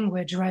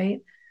language, right?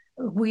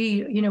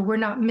 We're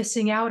not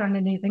missing out on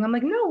anything. I'm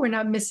like, no, we're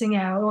not missing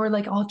out. Or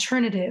like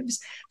alternatives.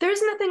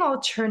 There's nothing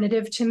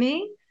alternative to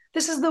me.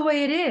 This is the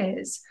way it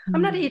is. Mm-hmm.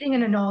 I'm not eating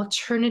an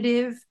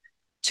alternative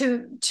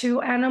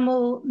to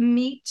animal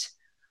meat.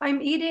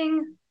 I'm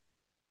eating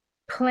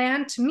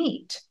plant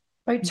meat.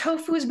 Right?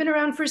 Tofu has been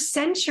around for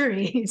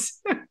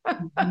centuries.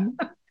 Mm-hmm.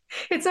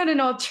 It's not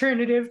an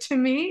alternative to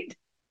meat.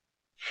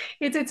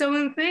 It's its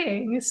own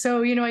thing.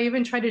 So, I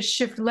even try to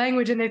shift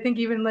language, and I think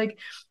even like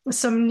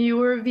some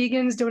newer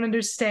vegans don't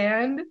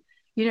understand.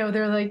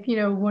 They're like,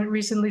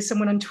 recently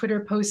someone on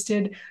Twitter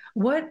posted,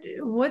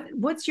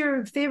 what's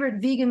your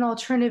favorite vegan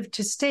alternative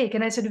to steak?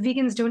 And I said,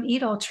 vegans don't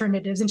eat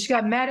alternatives. And she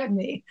got mad at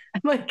me.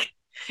 I'm like,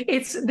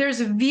 there's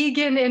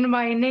vegan in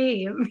my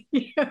name.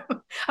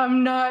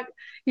 I'm not,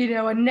 a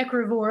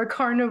necrovore,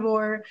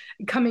 carnivore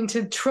coming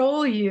to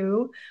troll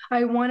you.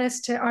 I want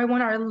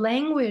our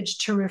language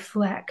to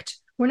reflect.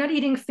 We're not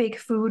eating fake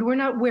food. We're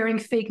not wearing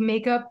fake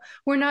makeup.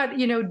 We're not,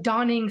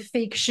 donning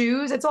fake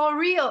shoes. It's all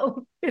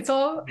real. It's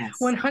all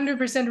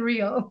 100%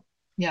 real.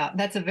 Yeah,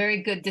 that's a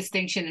very good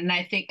distinction. And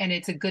I think, and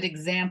it's a good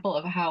example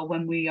of how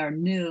when we are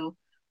new,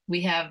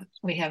 we have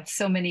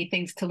so many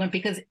things to learn,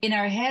 because in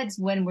our heads,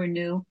 when we're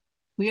new,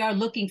 we are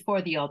looking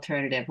for the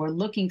alternative. We're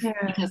looking for,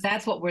 because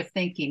that's what we're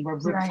thinking. We're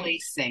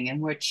replacing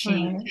and we're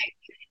changing.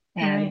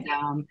 Right.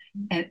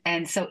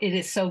 And so it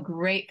is so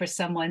great for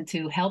someone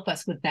to help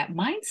us with that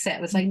mindset.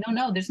 It was like,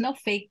 no, there's no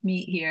fake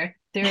meat here.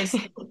 There's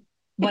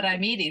what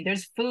I'm eating.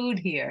 There's food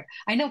here.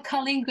 I know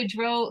Colleen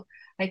Goudreau,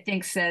 I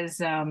think,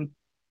 says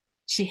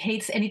she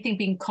hates anything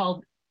being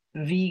called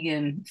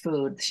vegan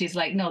food. She's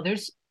like, no,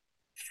 there's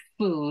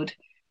food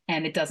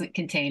and it doesn't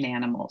contain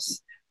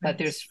animals, but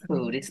there's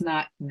food. It's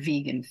not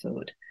vegan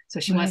food. So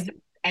she wants to,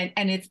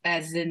 and it's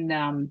as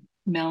in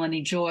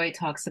Melanie Joy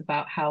talks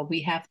about how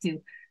we have to,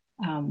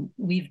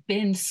 we've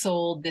been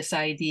sold this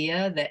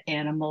idea that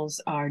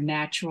animals are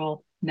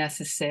natural,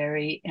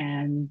 necessary,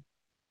 and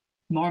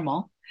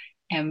normal.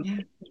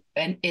 And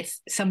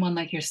it's someone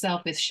like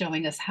yourself is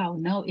showing us how,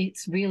 no,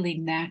 it's really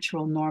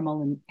natural,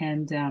 normal,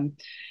 and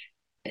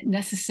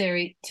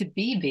necessary to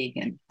be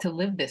vegan, to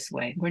live this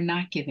way. We're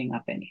not giving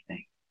up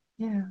anything.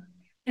 Yeah.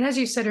 And as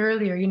you said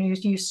earlier,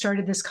 you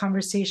started this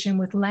conversation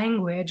with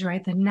language,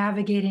 right? The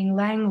navigating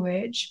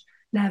language,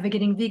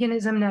 navigating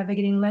veganism,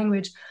 navigating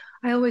language.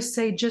 I always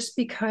say, just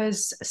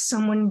because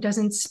someone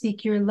doesn't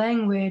speak your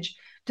language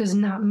does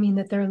not mean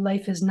that their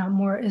life is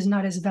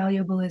not as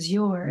valuable as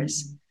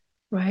yours,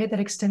 right? That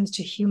extends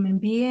to human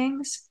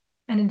beings,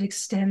 and it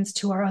extends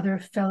to our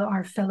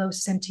fellow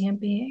sentient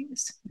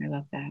beings. I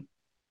love that.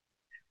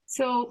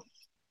 So,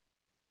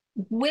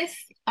 with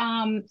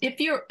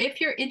if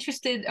you're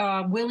interested,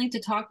 willing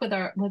to talk with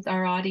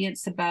our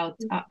audience about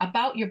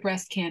your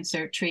breast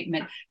cancer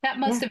treatment, that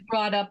must have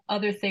brought up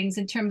other things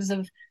in terms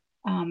of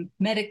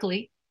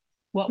medically.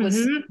 What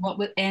was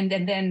and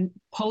then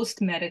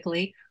post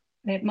medically,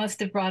 it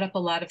must have brought up a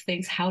lot of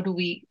things. How do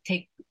we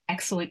take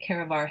excellent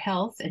care of our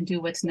health and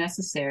do what's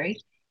necessary,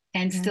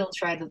 and still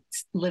try to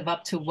live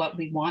up to what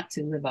we want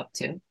to live up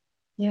to?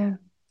 Yeah.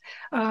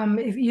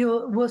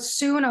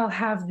 Soon I'll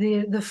have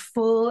the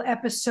full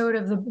episode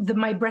of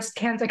my breast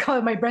cancer. I call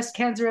it my breast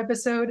cancer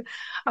episode.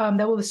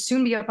 That will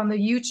soon be up on the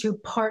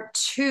YouTube. Part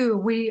 2.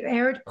 We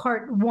aired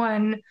part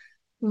 1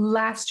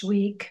 last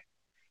week.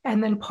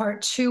 And then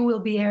part 2 will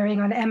be airing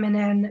on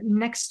MNN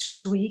next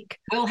week.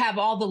 We'll have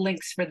all the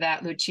links for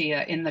that,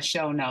 Lucia, in the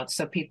show notes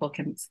so people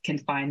can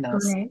find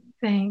those. Great,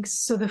 thanks.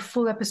 So the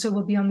full episode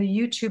will be on the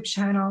YouTube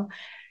channel.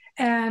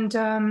 And,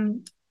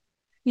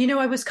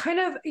 I was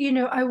kind of,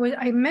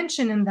 I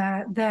mentioned in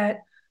that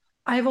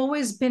I've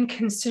always been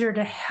considered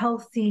a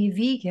healthy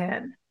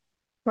vegan,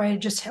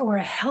 right? Or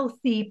a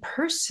healthy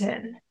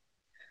person.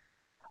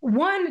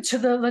 One to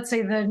let's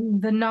say the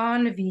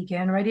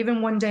non-vegan, right?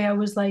 Even one day I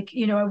was like,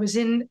 I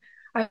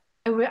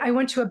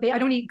went to I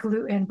don't eat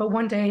gluten, but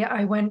one day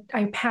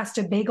I passed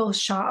a bagel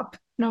shop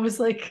and I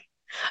was like,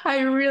 I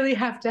really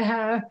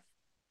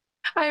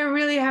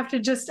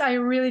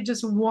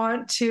just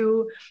want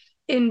to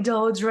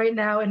indulge right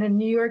now in a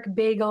New York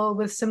bagel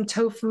with some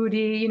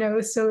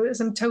tofu, so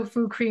some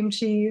tofu cream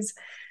cheese.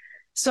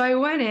 So I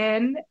went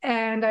in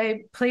and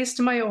I placed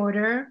my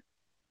order.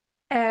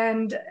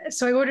 And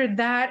so I ordered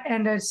that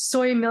and a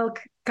soy milk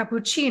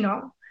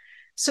cappuccino.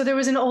 So there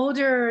was an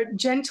older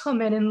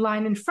gentleman in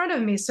line in front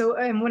of me. So,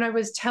 and when I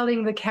was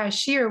telling the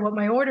cashier what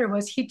my order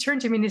was, he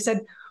turned to me and he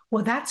said,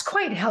 "Well, that's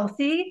quite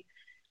healthy."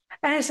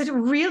 And I said,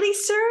 "Really,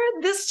 sir?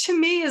 This to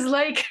me is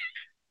like,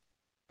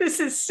 this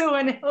is so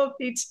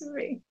unhealthy to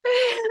me."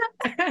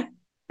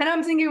 And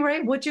I'm thinking,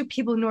 right, what do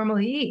people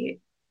normally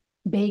eat?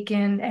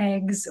 Bacon,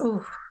 eggs,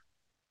 oh,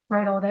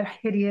 right, all that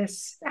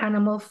hideous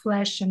animal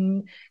flesh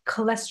and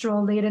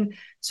cholesterol laden.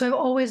 So I've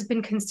always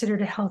been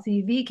considered a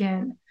healthy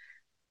vegan.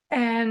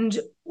 And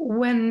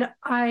when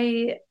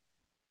I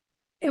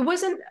it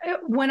wasn't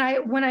when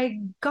I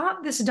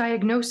got this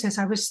diagnosis,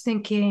 I was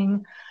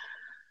thinking,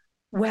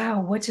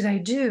 wow, what did I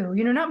do?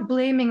 Not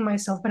blaming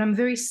myself, but I'm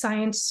very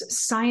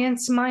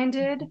science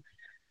minded.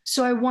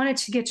 So I wanted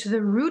to get to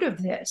the root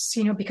of this,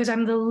 because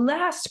I'm the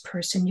last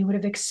person you would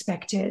have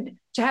expected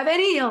to have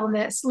any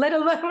illness, let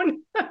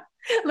alone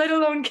let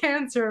alone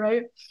cancer,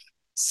 right?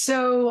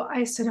 So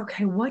I said,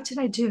 okay, what did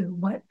I do?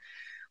 What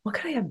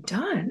could I have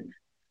done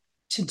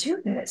to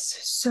do this?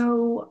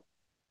 So,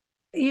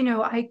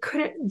 I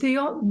couldn't,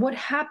 what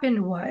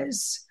happened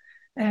was,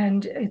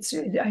 and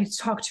I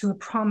talked to a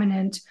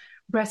prominent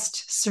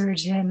breast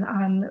surgeon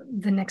on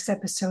the next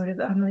episode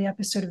on the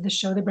episode of the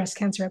show, the breast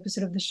cancer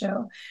episode of the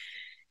show.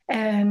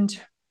 And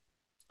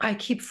I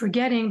keep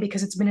forgetting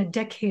because it's been a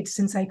decade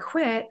since I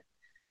quit,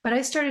 but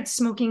I started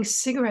smoking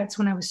cigarettes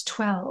when I was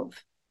 12.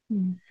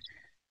 Mm.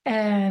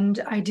 And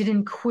I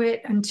didn't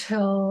quit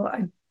until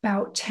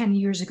about 10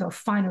 years ago.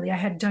 Finally, I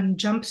had done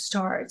jump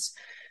starts.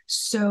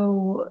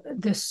 So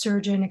the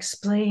surgeon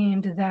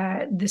explained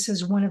that this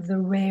is one of the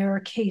rare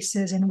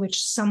cases in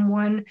which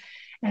someone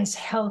as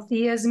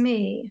healthy as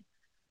me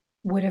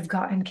would have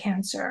gotten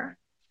cancer.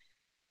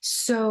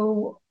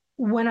 So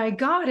when I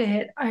got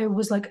it, I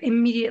was like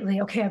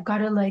immediately, okay, I've got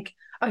to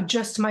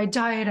adjust my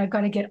diet. I've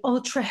got to get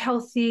ultra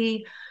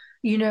healthy,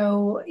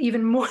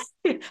 even more.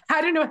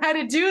 I don't know how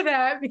to do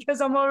that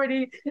because I'm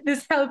already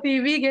this healthy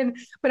vegan,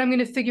 but I'm going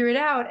to figure it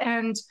out.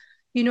 And,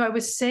 I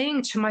was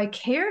saying to my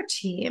care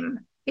team,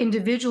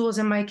 individuals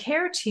in my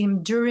care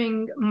team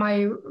during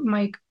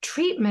my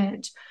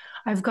treatment,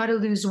 I've got to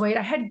lose weight.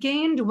 I had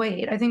gained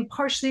weight, I think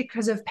partially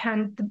because of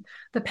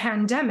the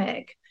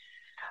pandemic.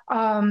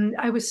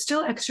 I was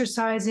still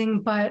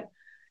exercising, but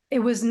it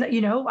was,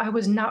 I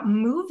was not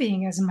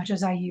moving as much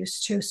as I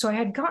used to. So I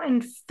had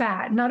gotten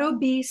fat, not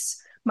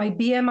obese. My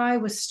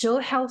BMI was still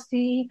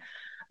healthy,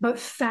 but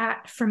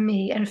fat for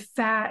me, and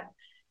fat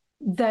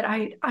that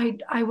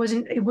I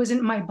wasn't, it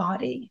wasn't my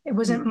body. It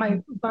wasn't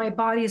my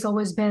body has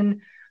always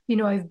been,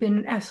 I've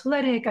been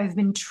athletic. I've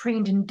been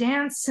trained in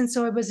dance since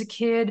I was a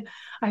kid.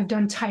 I've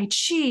done Tai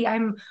Chi.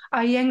 I'm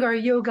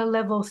Iyengar yoga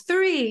level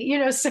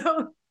 3,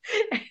 so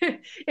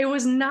it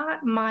was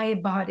not my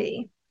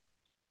body.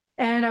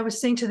 And I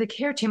was saying to the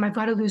care team, I've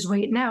got to lose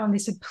weight now. And they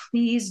said,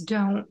 please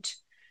don't.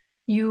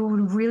 You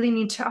really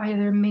need to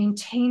either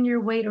maintain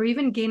your weight or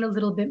even gain a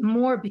little bit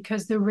more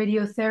because the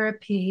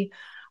radiotherapy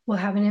will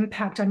have an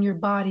impact on your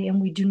body.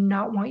 And we do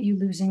not want you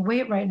losing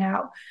weight right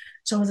now.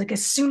 So I was like,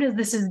 as soon as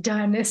this is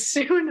done,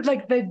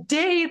 like the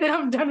day that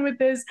I'm done with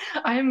this,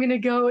 I am going to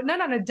go,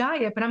 not on a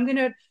diet, but I'm going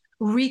to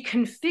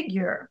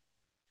reconfigure.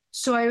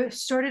 So I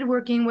started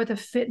working with a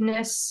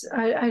fitness,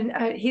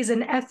 he's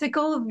an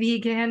ethical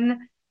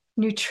vegan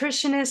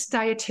nutritionist,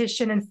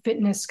 dietitian, and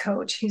fitness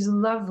coach. He's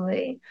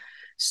lovely.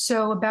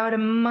 So about a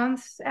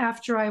month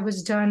after I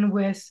was done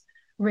with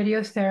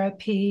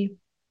radiotherapy,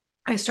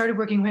 I started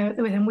working with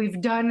him.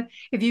 We've done,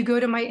 if you go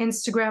to my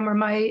Instagram or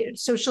my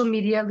social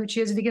media,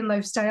 Lucia's Vegan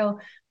Lifestyle,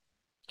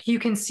 you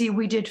can see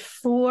we did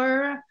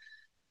 4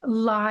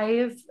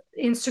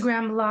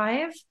 Instagram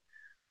live,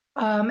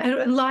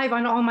 and live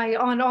on all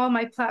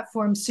my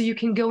platforms, so you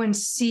can go and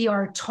see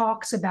our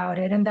talks about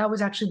it. And that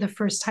was actually the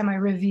first time I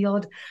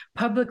revealed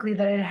publicly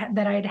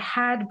that I'd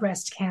had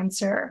breast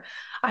cancer.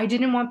 I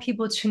didn't want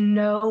people to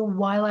know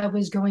while I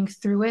was going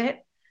through it,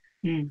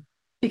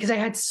 because I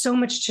had so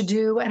much to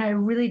do, and I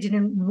really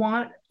didn't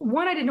want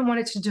I didn't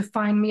want it to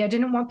define me. I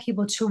didn't want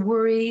people to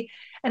worry,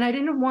 and I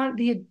didn't want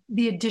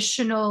the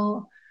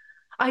additional.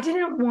 I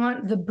didn't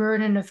want the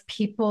burden of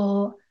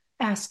people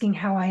asking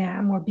how I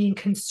am or being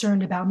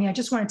concerned about me. I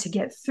just wanted to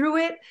get through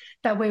it.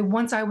 That way,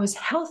 once I was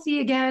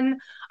healthy again,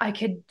 I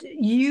could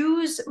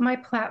use my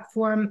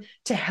platform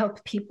to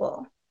help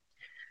people.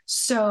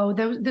 So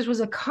this was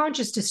a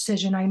conscious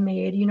decision I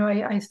made.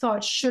 I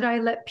thought, should I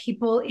let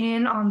people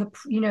in on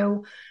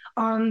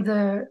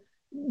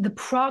the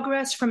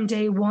progress from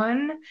day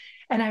one?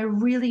 And I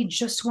really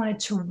just wanted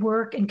to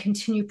work and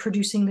continue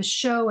producing the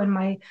show and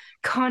my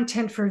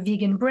content for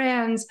vegan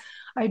brands.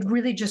 I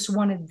really just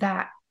wanted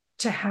that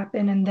to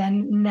happen. And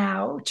then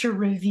now to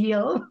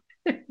reveal,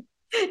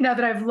 now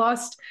that I've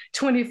lost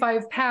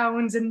 25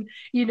 pounds and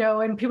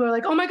people are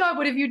like, oh my God,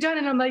 what have you done?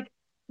 And I'm like,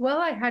 well,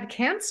 I had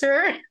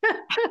cancer.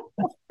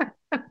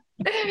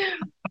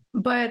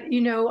 But,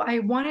 I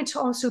wanted to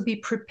also be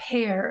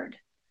prepared.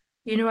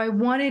 I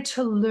wanted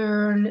to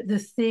learn the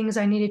things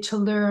I needed to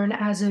learn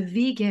as a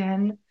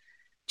vegan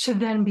to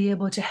then be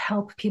able to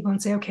help people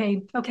and say,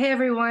 okay,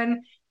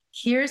 everyone,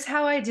 here's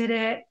how I did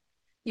it.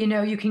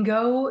 You can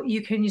go,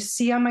 you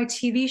see on my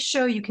TV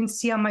show, you can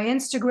see on my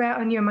Instagram,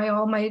 on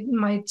all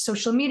my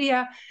social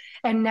media,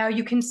 and now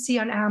you can see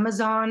on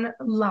Amazon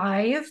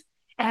Live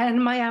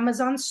and my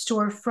Amazon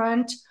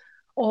storefront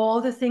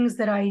all the things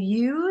that I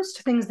used,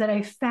 things that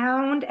I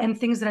found, and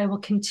things that I will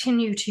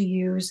continue to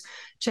use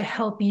to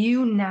help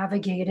you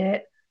navigate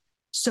it,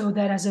 so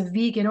that as a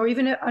vegan, or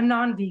even a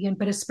non-vegan,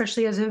 but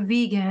especially as a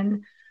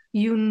vegan,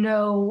 you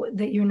know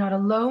that you're not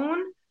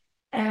alone.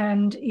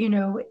 And,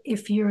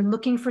 if you're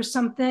looking for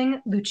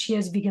something,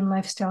 Lucia's Vegan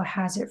Lifestyle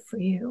has it for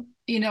you.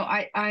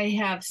 I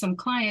have some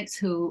clients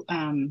who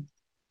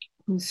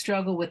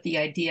struggle with the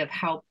idea of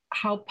how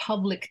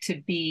public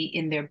to be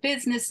in their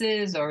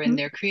businesses or in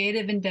their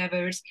creative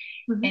endeavors.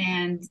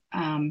 And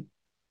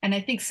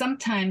I think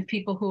sometimes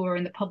people who are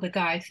in the public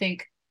eye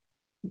think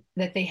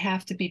that they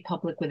have to be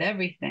public with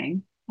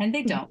everything, and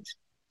they don't.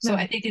 So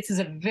I think this is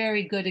a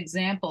very good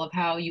example of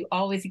how you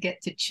always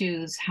get to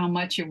choose how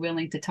much you're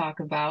willing to talk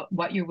about,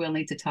 what you're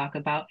willing to talk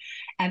about.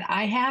 And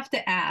I have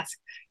to ask,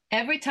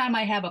 every time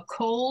I have a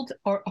cold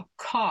or a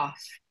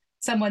cough,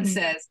 someone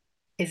says,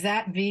 is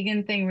that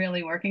vegan thing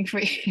really working for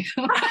you?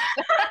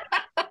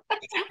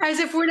 As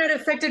if we're not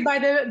affected by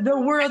the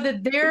world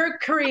that they're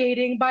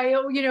creating by,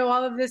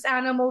 all of this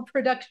animal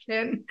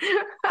production.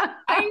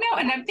 I know.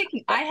 And I'm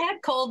thinking, I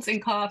had colds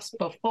and coughs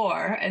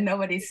before, and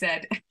nobody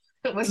said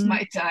it was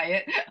my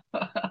diet.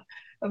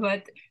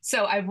 But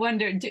so I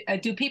wondered,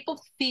 do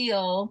people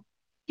feel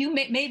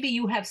maybe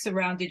you have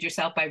surrounded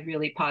yourself by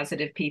really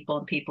positive people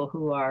and people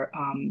who are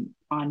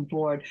on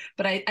board.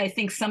 But I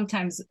think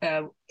sometimes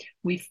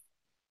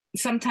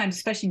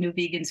especially new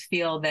vegans,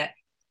 feel that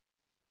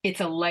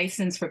it's a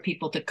license for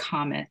people to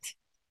comment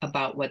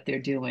about what they're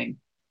doing.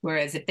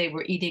 Whereas if they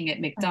were eating at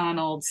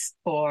McDonald's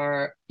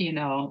or,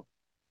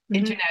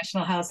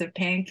 International House of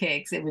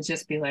Pancakes, it would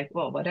just be like,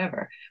 well,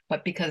 whatever.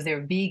 But because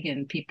they're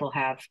vegan, people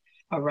have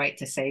a right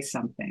to say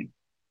something.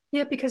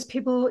 Yeah, because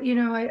people,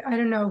 I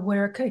don't know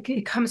where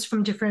it comes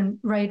from,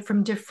 different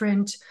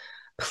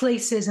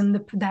places,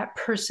 and that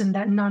person,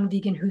 that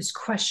non-vegan who's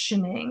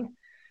questioning,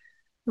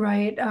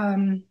 right?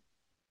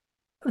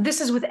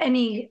 This is with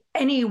any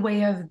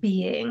way of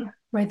being,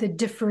 right, that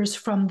differs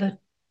from the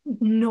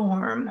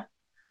norm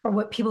or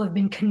what people have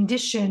been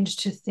conditioned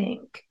to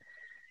think.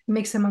 It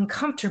makes them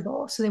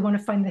uncomfortable. So they want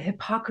to find the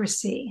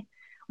hypocrisy,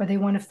 or they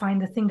want to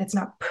find the thing that's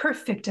not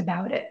perfect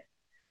about it,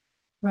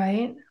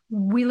 right?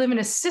 We live in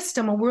a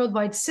system, a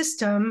worldwide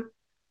system,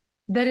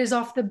 that is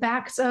off the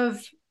backs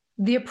of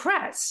the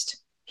oppressed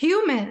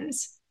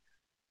humans.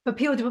 But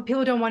people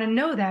don't want to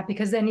know that,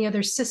 because any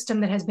other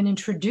system that has been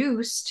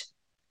introduced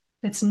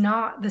that's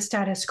not the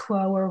status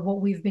quo or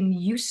what we've been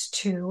used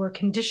to or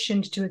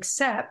conditioned to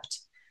accept,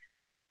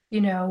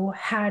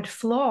 had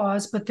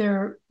flaws, but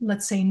they're,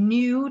 let's say,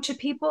 new to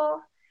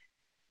people.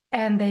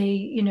 And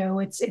they,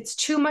 it's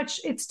too much.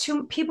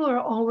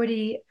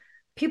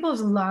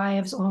 People's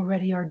lives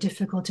already are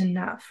difficult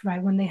enough,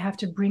 right? When they have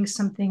to bring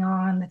something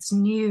on that's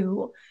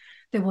new,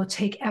 that will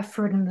take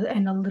effort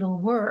and a little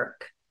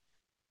work,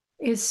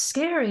 is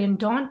scary and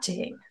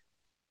daunting.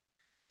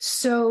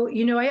 So,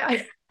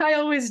 I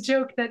always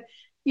joke that,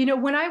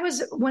 when I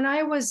was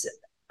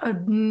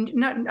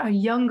not a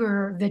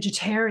younger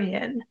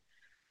vegetarian,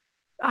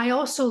 I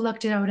also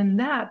lucked it out in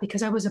that,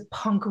 because I was a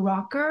punk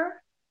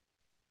rocker,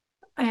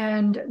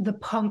 and the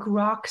punk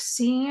rock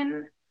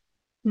scene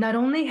not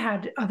only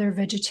had other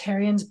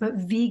vegetarians, but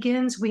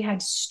vegans. We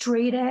had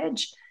straight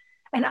edge.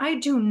 And I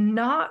do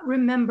not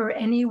remember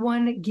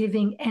anyone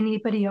giving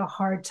anybody a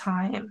hard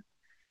time.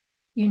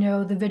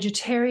 The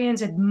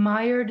vegetarians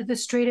admired the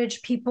straight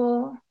edge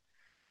people.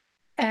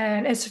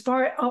 And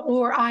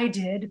or I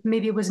did,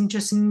 maybe it wasn't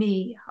just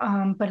me,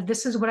 but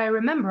this is what I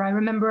remember. I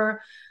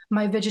remember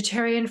my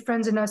vegetarian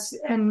friends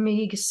and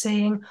me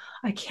saying,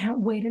 I can't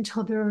wait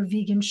until there are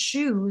vegan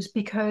shoes,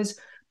 because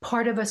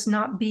part of us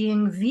not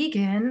being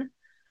vegan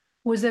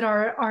was that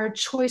our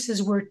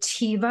choices were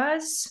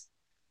Tevas,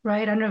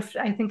 right?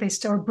 I think they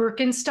still are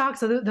Birkenstocks,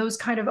 so those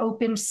kind of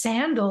open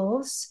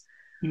sandals,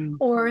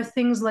 or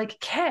things like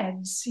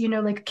Keds,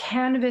 like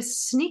canvas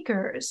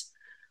sneakers.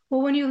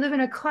 Well, when you live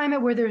in a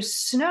climate where there's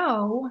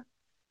snow,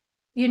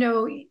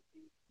 we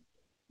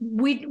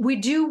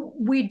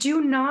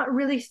do not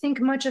really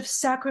think much of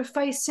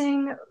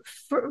sacrificing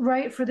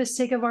for the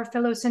sake of our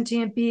fellow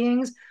sentient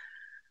beings.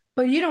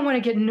 But you don't want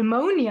to get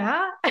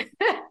pneumonia.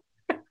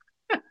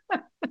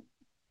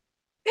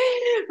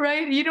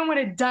 Right? You don't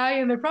want to die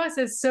in the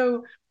process.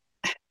 So,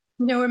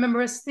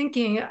 remember us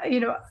thinking,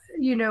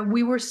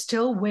 we were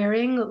still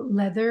wearing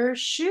leather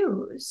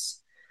shoes,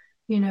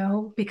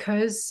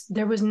 because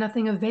there was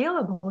nothing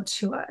available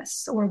to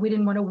us, or we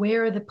didn't want to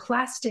wear the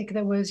plastic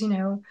that was,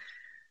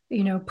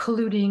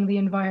 polluting the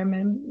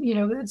environment.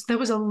 That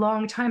was a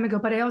long time ago,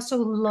 but I also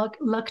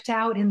lucked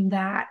out in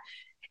that.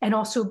 And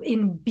also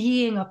in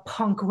being a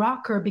punk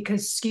rocker,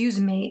 because, excuse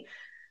me,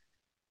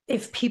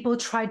 if people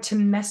tried to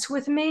mess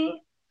with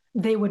me,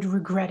 they would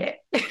regret it.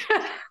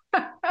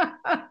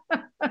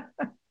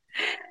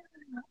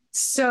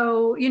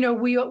 So,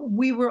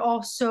 we were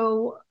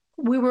also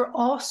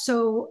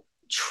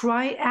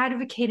try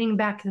advocating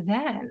back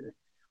then,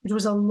 which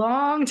was a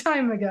long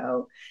time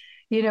ago,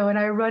 and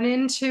I run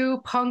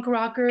into punk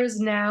rockers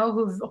now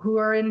who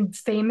are in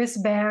famous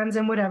bands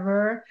and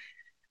whatever,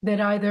 that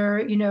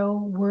either,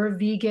 were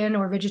vegan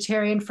or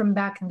vegetarian from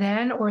back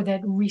then, or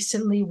that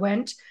recently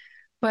went.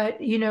 But,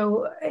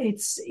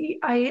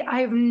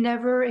 I've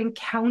never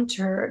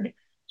encountered,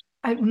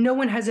 no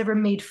one has ever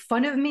made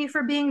fun of me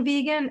for being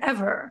vegan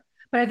ever.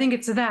 But I think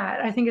it's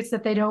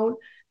that they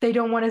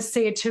don't want to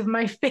say it to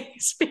my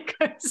face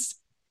because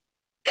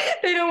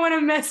they don't want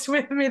to mess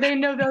with me. They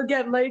know they'll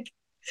get like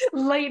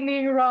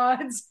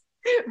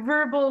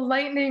verbal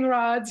lightning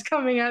rods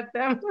coming at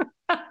them.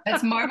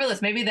 That's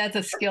marvelous. Maybe that's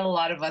a skill a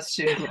lot of us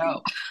should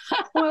grow.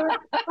 Well,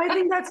 I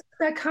think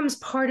that comes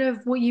part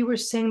of what you were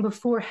saying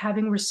before,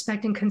 having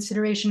respect and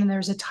consideration, and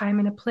there's a time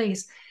and a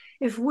place.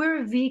 If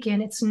we're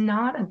vegan, it's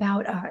not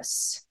about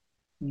us,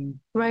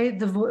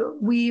 right?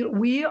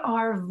 We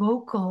are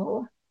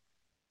vocal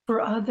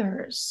for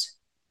others.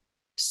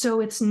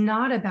 So it's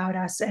not about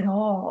us at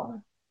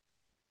all,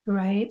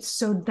 right?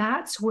 So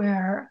that's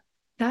where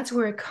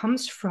it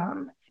comes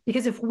from.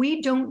 Because if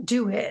we don't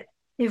do it,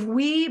 if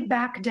we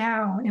back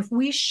down, if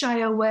we shy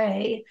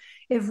away,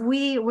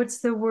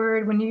 what's the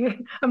word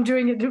I'm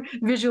doing it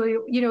visually,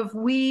 if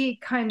we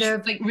kind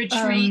of like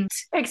retreat.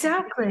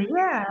 Exactly.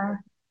 Yeah.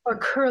 Or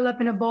curl up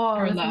in a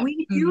ball. If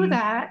we do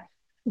that,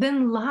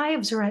 then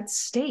lives are at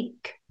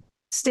stake.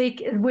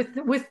 Stake with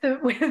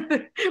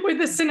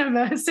the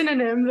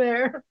synonym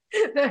there.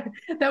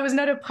 That was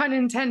not a pun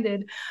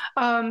intended.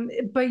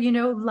 But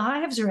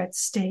lives are at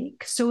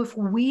stake. So if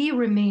we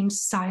remain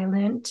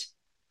silent,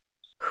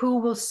 who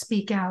will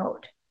speak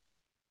out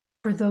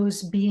for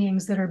those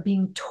beings that are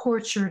being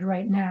tortured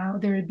right now?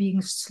 They're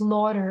being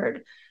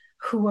slaughtered,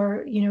 who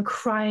are,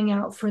 crying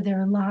out for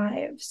their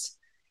lives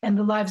and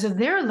the lives of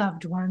their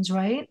loved ones,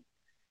 right?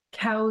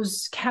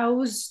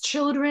 Cows'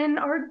 children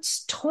are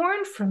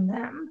torn from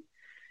them.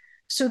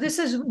 So this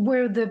is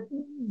where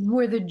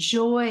the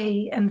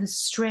joy and the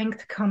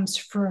strength comes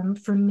from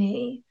for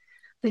me.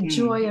 The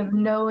joy of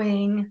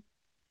knowing,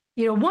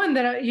 one,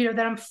 that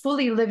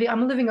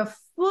I'm living a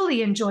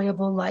fully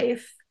enjoyable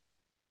life.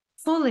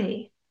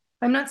 Fully.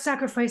 I'm not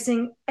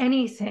sacrificing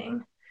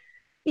anything.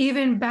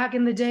 Even back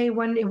in the day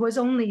when it was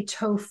only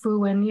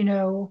tofu and,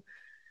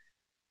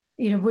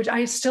 which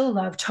I still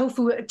love.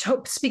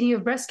 Speaking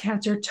of breast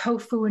cancer,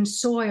 tofu and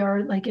soy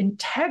are like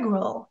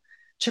integral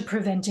to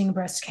preventing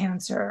breast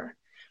cancer.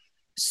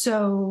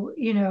 So,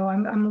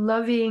 I'm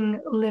loving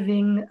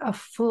living a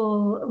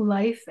full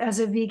life as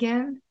a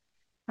vegan.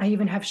 I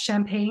even have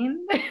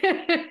champagne,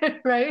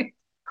 right?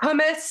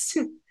 Hummus.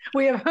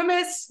 We have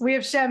hummus. We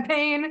have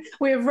champagne.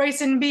 We have rice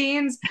and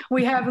beans.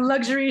 We have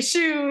luxury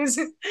shoes.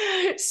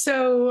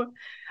 So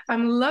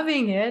I'm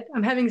loving it.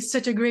 I'm having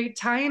such a great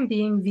time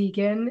being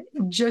vegan,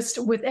 just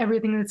with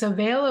everything that's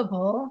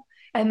available.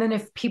 And then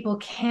if people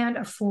can't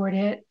afford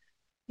it,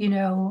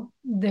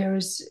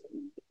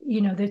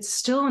 that's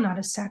still not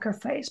a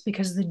sacrifice,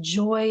 because the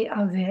joy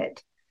of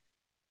it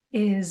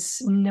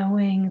is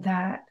knowing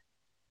that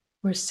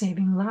we're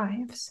saving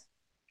lives.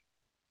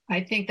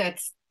 I think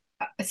that's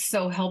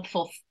so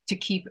helpful to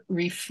keep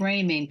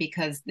reframing,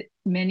 because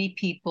many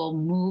people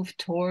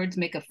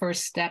make a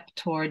first step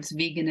towards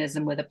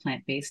veganism with a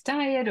plant-based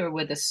diet or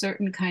with a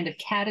certain kind of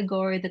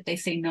category that they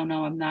say, no,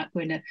 I'm not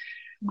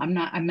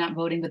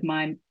voting with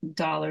my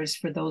dollars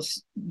for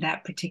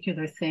that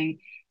particular thing.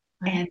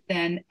 Right. And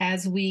then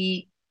as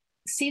we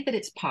see that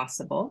it's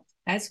possible,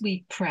 as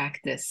we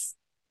practice,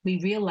 we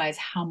realize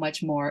how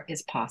much more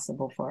is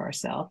possible for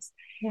ourselves.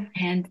 Yeah.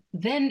 And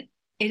then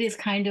it is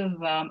kind of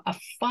a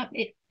fun,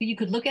 you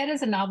could look at it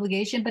as an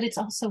obligation, but it's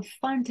also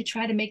fun to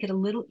try to make it a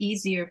little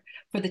easier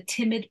for the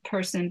timid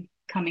person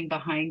coming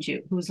behind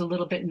you, who's a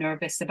little bit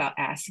nervous about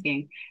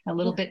asking, a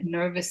little bit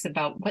nervous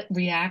about what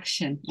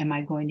reaction am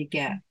I going to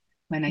get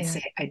when I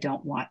say I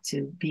don't want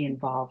to be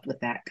involved with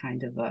that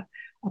kind of a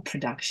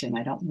production.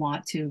 I don't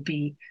want to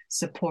be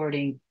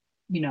supporting,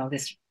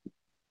 this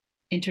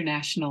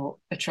international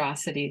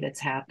atrocity that's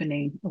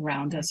happening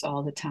around us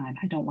all the time.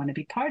 I don't want to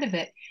be part of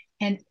it.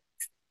 And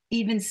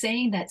even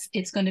saying that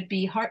it's going to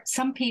be hard.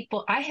 Some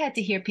people, I had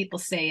to hear people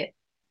say it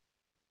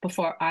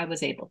before I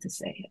was able to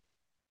say it.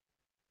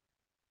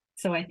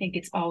 So I think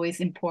it's always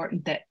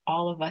important that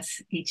all of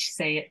us each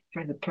say it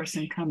for the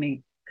person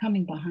coming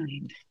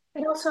behind.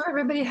 And also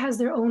everybody has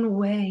their own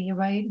way,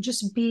 right?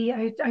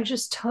 I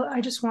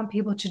just want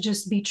people to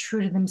just be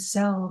true to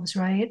themselves,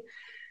 right?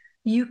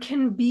 You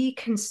can be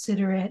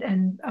considerate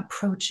and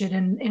approach it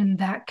in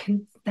that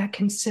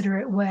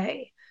considerate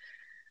way.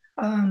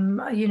 I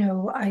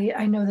know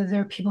that there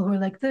are people who are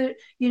like the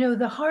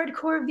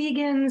hardcore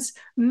vegans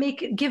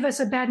give us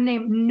a bad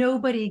name.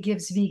 Nobody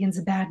gives vegans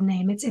a bad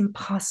name. It's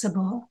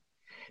impossible,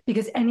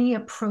 because any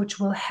approach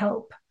will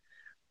help.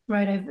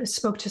 Right. I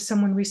spoke to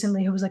someone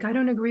recently who was like, I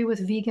don't agree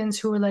with vegans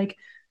who are like,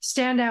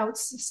 stand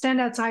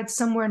outside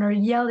somewhere and are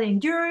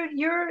yelling,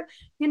 you're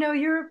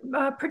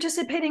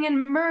participating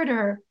in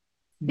murder,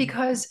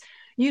 because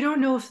you don't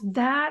know if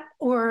that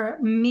or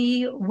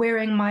me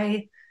wearing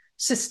my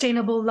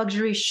sustainable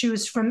luxury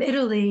shoes from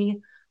Italy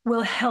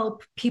will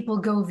help people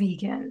go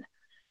vegan.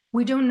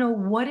 We don't know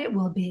what it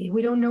will be.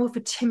 We don't know if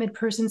a timid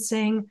person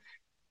saying,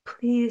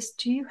 please,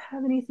 do you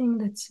have anything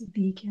that's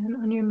vegan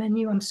on your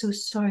menu? I'm so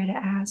sorry to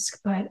ask,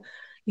 but,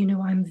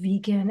 I'm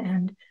vegan.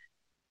 And,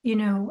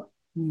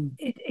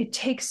 it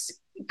takes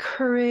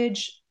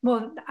courage.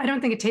 Well, I don't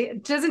think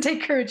it doesn't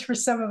take courage for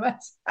some of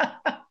us.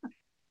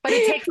 But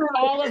it takes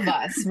all of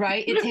us,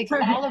 right? It takes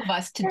all of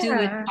us to do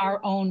it our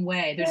own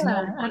way. There's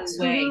no one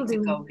way to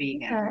go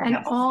vegan. Yeah.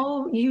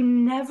 And you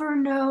never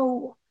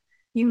know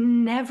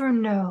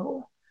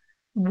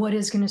what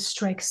is going to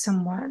strike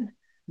someone,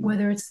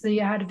 whether it's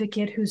the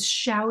advocate who's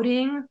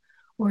shouting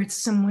or it's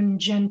someone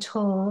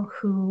gentle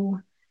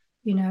who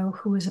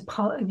is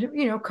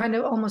kind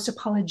of almost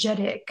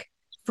apologetic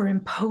for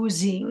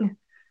imposing,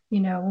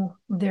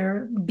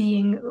 their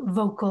being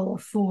vocal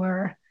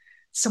for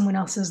someone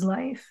else's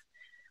life.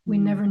 We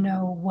never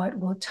know what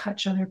will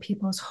touch other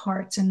people's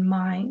hearts and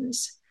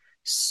minds.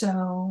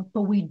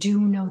 But we do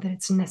know that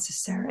it's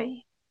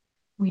necessary.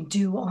 We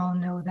do all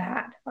know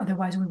that.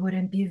 Otherwise, we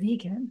wouldn't be a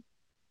vegan.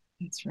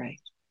 That's right.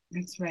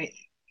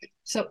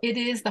 So it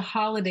is the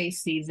holiday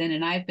season,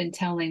 and I've been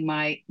telling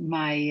my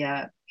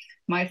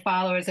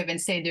followers, I've been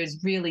saying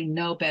there's really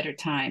no better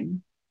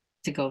time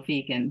to go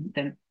vegan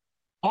than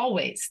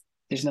always.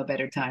 There's no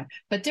better time.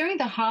 But during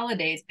the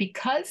holidays,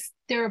 because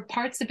there are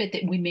parts of it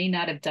that we may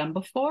not have done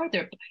before,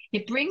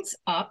 it brings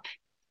up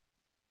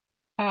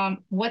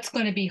what's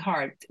going to be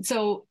hard.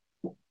 So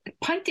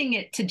punting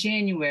it to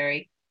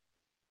January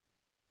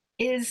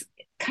is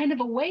kind of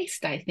a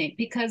waste, I think,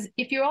 because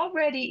if you're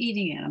already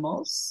eating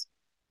animals,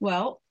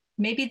 well,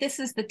 maybe this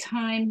is the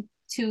time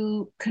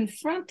to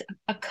confront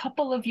a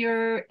couple of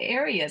your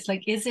areas.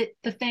 Like, is it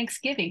the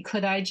Thanksgiving?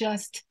 Could I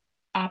just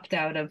opt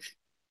out of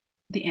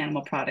the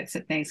animal products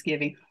at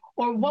Thanksgiving?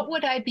 Or what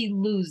would I be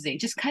losing?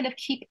 Just kind of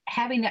keep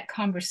having that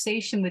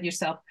conversation with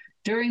yourself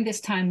during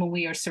this time when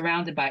we are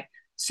surrounded by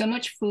so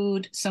much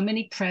food, so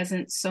many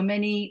presents, so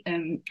many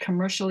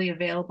commercially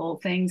available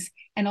things,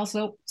 and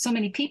also so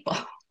many people.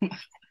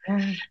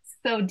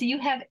 So do you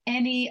have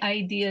any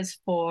ideas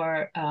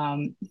for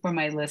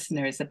my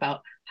listeners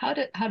about how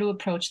to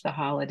approach the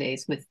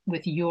holidays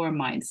with your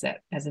mindset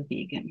as a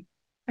vegan?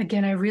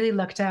 Again, I really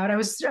lucked out. I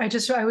was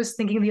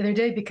thinking the other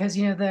day, because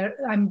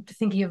I'm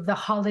thinking of the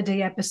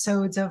holiday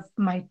episodes of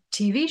my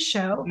TV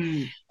show,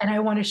 and I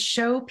want to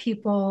show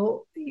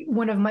people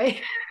one of my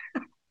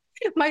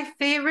my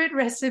favorite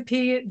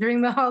recipe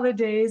during the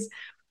holidays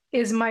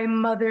is my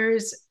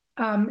mother's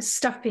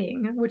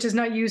stuffing, which is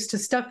not used to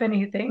stuff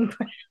anything,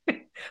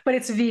 but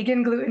it's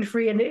vegan,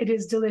 gluten-free, and it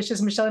is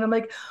delicious, Michelle. And I'm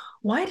like,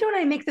 why don't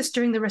I make this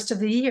during the rest of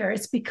the year?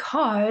 It's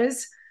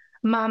because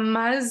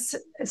Mama's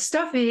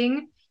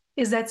stuffing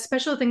is that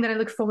special thing that I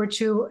look forward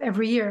to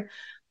every year.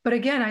 But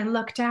again, I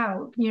lucked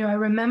out. I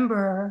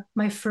remember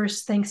my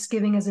first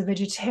Thanksgiving as a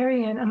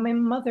vegetarian, and my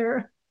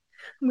mother,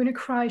 I'm going to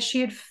cry,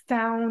 she had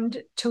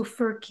found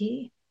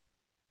tofurkey.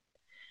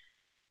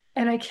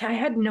 And I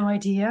had no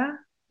idea,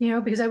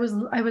 because I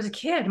was a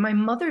kid. My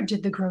mother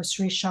did the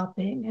grocery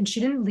shopping, and she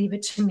didn't leave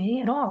it to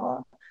me at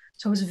all.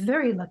 So I was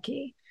very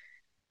lucky.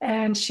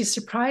 And she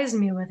surprised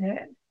me with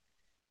it.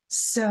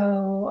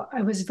 So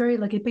I was very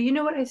lucky. But you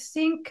know what? I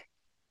think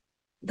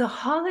the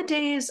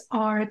holidays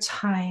are a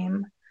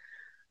time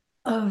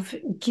of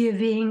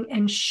giving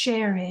and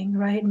sharing,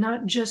 right?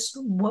 Not just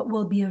what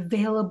will be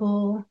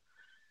available,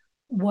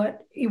 what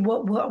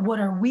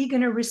are we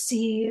going to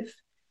receive.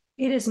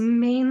 It is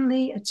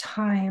mainly a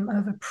time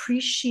of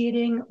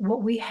appreciating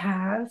what we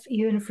have,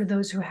 even for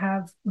those who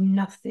have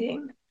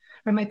nothing.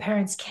 Right? My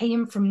parents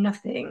came from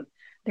nothing.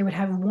 They would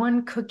have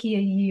one cookie a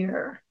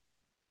year.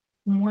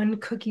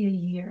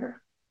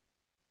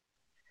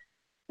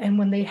 And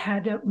when they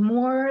had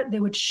more, they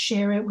would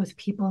share it with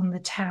people in the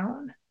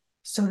town.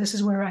 So this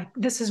is where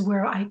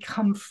I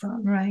come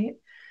from, right?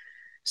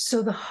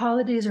 So the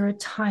holidays are a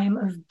time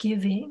of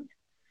giving.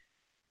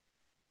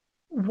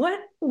 What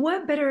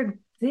better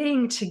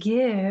thing to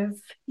give,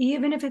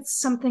 even if it's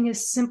something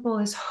as simple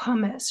as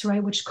hummus,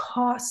 right, which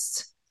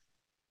costs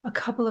a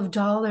couple of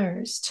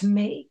dollars to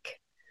make,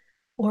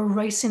 or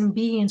rice and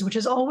beans, which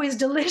is always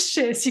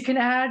delicious. You can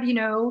add,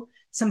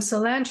 some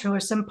cilantro or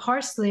some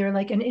parsley or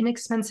like an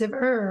inexpensive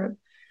herb,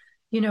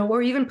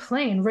 or even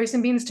plain rice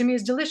and beans to me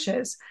is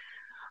delicious.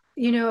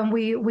 And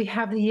we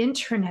have the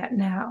internet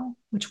now,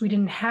 which we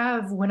didn't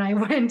have when I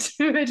went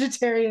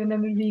vegetarian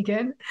and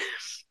vegan.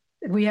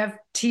 We have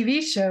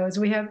TV shows.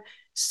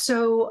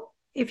 So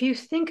if you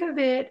think of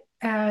it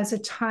as a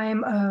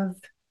time of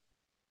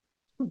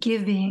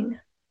giving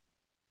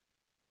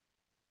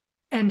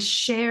and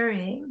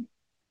sharing,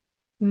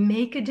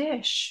 make a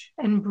dish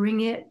and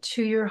bring it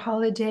to your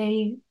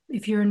holiday.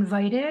 If you're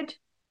invited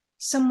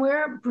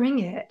somewhere, bring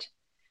it.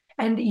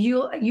 And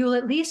you'll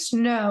at least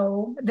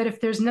know that if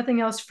there's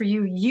nothing else for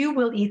you, you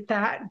will eat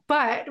that.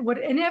 But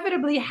what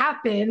inevitably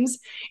happens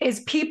is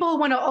people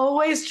want to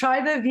always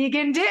try the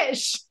vegan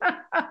dish.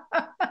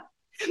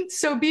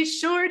 So be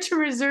sure to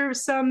reserve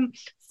some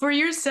for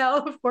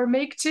yourself or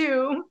make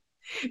two.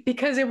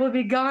 because it will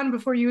be gone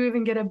before you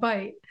even get a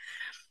bite.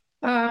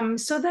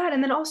 So that,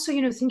 and then also,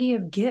 thinking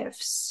of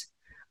gifts,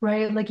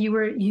 right? Like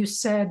you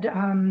said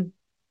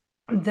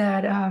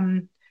that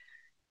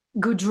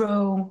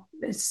Goudreau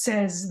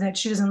says that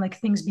she doesn't like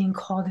things being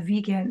called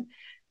vegan.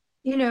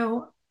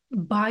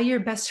 Buy your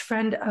best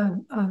friend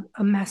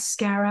a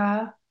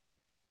mascara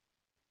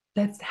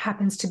that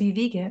happens to be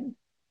vegan,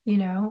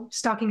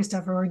 stocking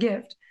stuffer or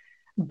gift.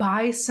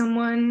 Buy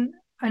someone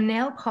a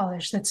nail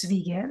polish that's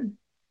vegan.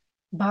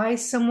 Buy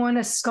someone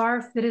a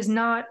scarf that is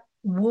not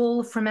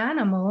wool from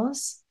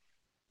animals,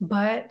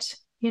 but,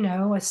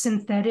 a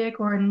synthetic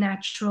or a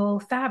natural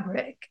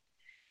fabric.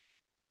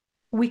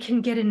 We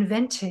can get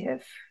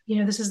inventive.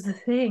 This is the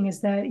thing,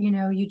 is that,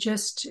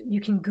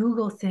 you can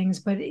Google things,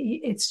 but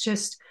it's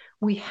just,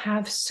 we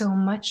have so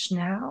much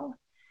now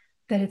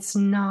that it's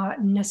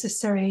not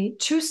necessary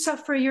to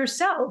suffer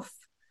yourself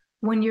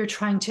when you're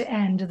trying to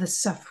end the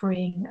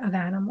suffering of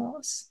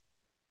animals.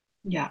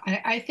 Yeah,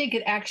 I think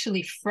it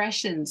actually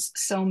freshens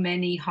so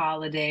many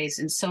holidays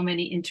and so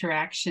many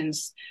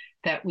interactions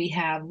that we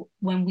have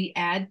when we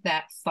add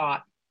that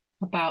thought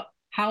about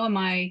how am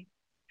I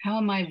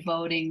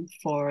voting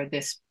for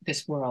this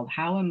world?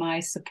 How am I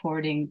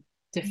supporting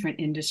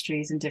different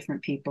industries and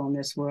different people in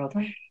this world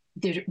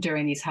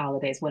during these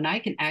holidays, when I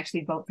can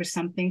actually vote for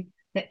something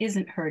that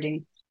isn't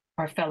hurting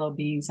our fellow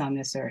beings on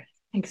this earth?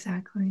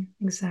 Exactly.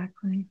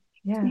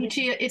 Yeah.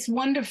 Lucia, it's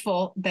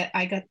wonderful that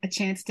I got a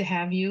chance to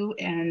have you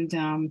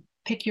and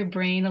pick your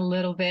brain a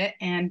little bit.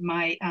 And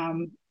my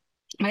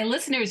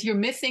listeners, you're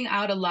missing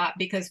out a lot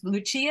because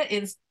Lucia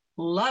is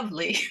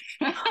lovely.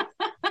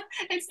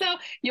 And so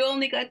you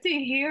only got to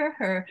hear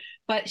her,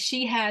 but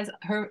she's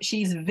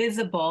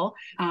visible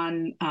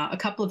on a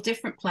couple of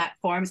different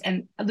platforms.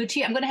 And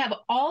Lucia, I'm going to have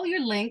all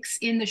your links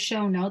in the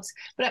show notes,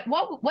 but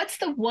what's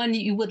the one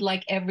you would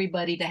like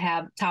everybody to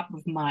have top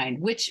of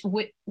mind?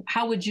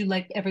 How would you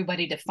like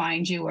everybody to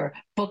find you or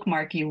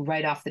bookmark you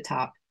right off the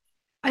top?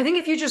 I think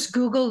if you just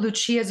Google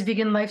Lucia's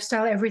Vegan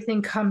Lifestyle,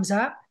 everything comes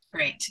up.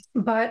 Great.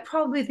 But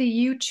probably the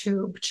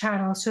YouTube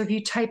channel. So if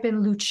you type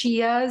in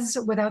Lucia's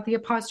without the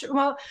apostrophe,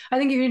 well, I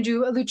think you can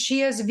do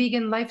Lucia's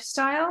Vegan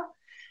Lifestyle.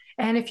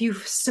 And if you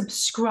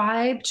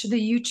subscribe to the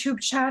YouTube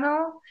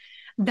channel,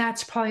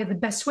 that's probably the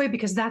best way,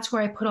 because that's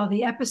where I put all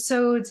the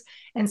episodes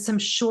and some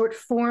short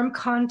form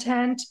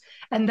content.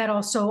 And that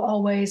also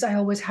I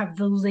always have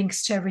the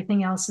links to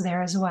everything else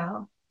there as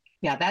well.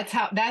 Yeah,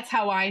 that's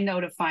how I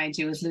know to find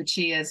you, is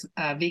Lucia's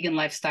Vegan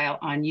Lifestyle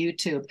on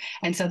YouTube.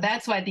 And so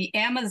that's why the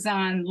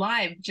Amazon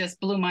Live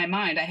just blew my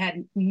mind. I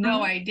had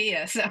no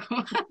idea. So,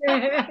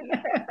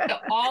 so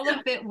all of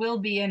it will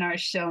be in our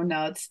show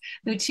notes.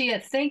 Lucia,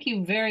 thank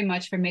you very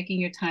much for making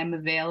your time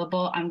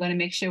available. I'm going to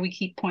make sure we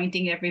keep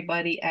pointing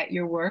everybody at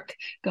your work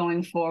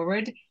going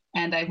forward.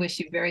 And I wish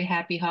you very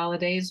happy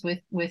holidays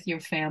with your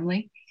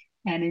family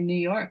and in New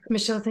York.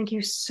 Michelle, thank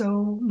you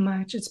so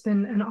much. It's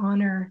been an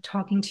honor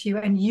talking to you,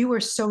 and you are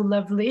so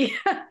lovely.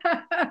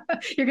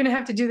 You're going to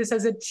have to do this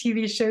as a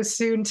TV show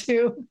soon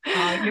too.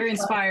 You're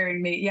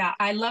inspiring me. Yeah,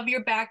 I love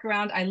your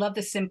background. I love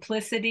the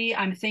simplicity.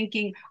 I'm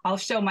thinking I'll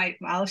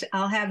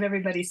have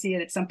everybody see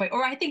it at some point,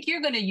 or I think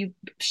you're going to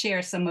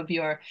share some of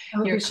your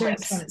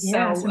clips.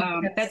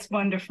 That's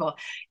wonderful.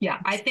 Yeah,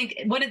 I think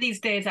one of these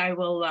days I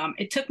will.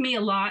 It took me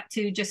a lot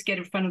to just get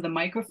in front of the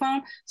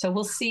microphone, so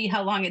we'll see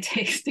how long it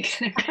takes to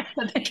get in front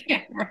of the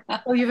camera.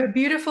 Well, you have a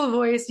beautiful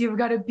voice. You've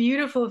got a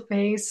beautiful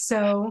face.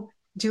 So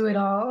do it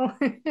all.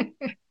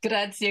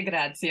 Grazie.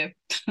 Grazie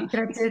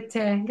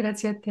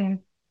a te.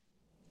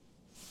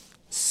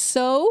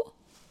 So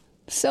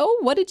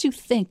what did you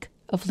think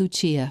of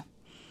Lucia?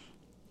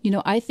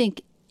 I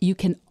think you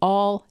can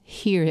all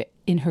hear it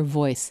in her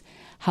voice,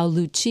 how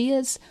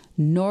Lucia's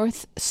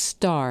North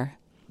Star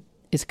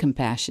is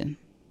compassion.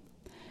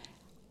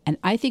 And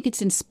I think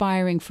it's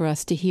inspiring for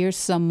us to hear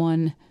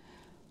someone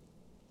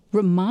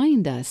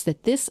remind us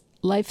that this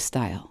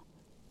lifestyle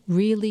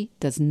really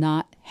does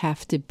not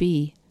have to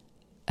be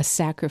a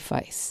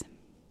sacrifice.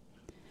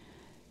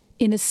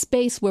 In a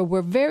space where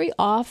we're very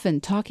often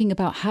talking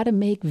about how to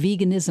make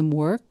veganism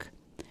work,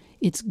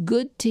 it's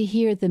good to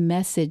hear the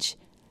message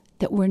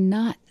that we're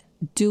not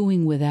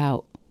doing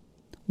without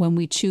when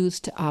we choose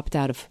to opt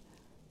out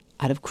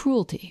of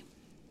cruelty.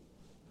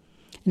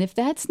 And if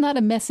that's not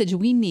a message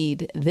we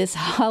need this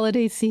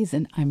holiday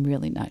season, I'm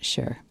really not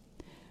sure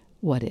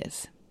what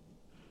is.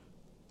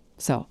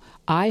 So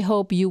I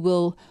hope you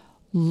will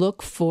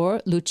look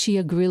for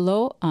Lucia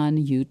Grillo on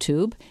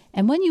YouTube.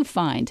 And when you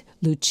find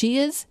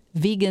Lucia's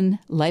Vegan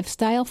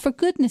Lifestyle, for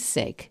goodness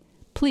sake,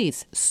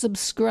 please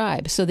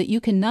subscribe so that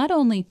you can not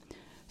only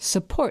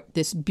support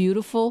this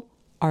beautiful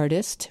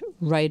artist,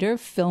 writer,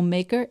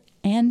 filmmaker,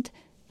 and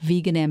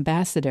vegan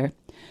ambassador,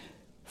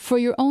 for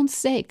your own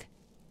sake,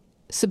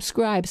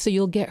 subscribe so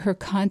you'll get her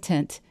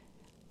content.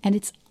 And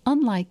it's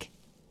unlike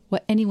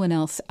what anyone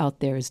else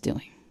out there is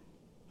doing.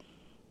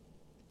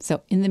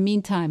 So in the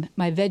meantime,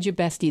 my Veg Your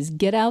Besties,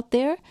 get out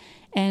there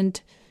and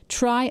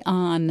try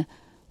on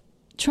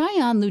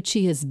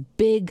Lucia's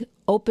big,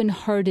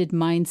 open-hearted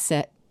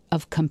mindset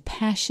of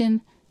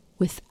compassion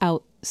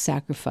without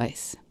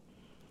sacrifice.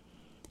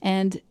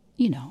 And,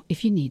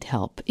 if you need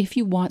help, if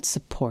you want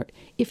support,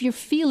 if you're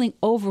feeling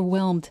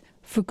overwhelmed,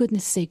 for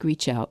goodness sake,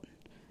 reach out.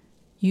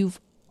 You've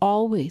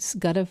always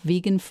got a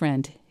vegan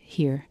friend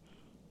here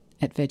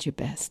at Veg Your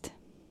Best.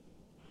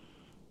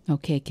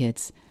 Okay,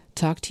 kids,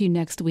 talk to you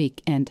next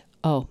week. And,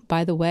 oh,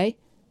 by the way,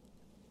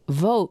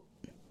 vote.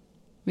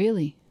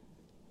 Really,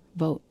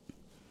 vote.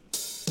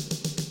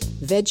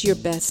 Veg Your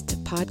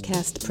Best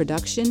podcast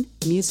production,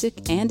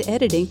 music, and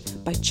editing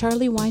by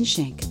Charlie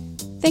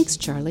Weinshank. Thanks,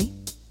 Charlie.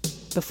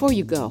 Before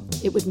you go,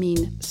 it would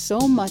mean so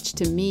much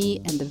to me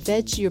and the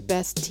Veg Your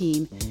Best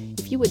team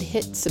if you would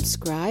hit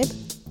subscribe,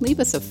 leave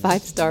us a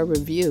 5-star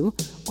review,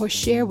 or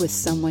share with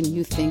someone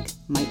you think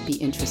might be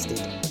interested.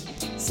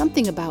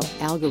 Something about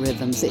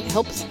algorithms, it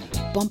helps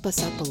bump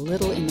us up a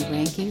little in the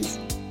rankings,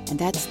 and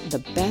that's the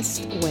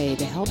best way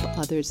to help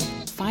others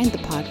find the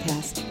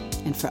podcast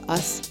and for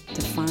us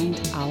to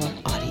find our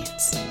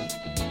audience.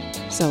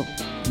 So,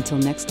 until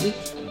next week,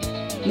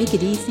 make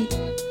it easy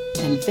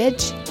and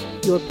veg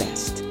your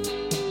best.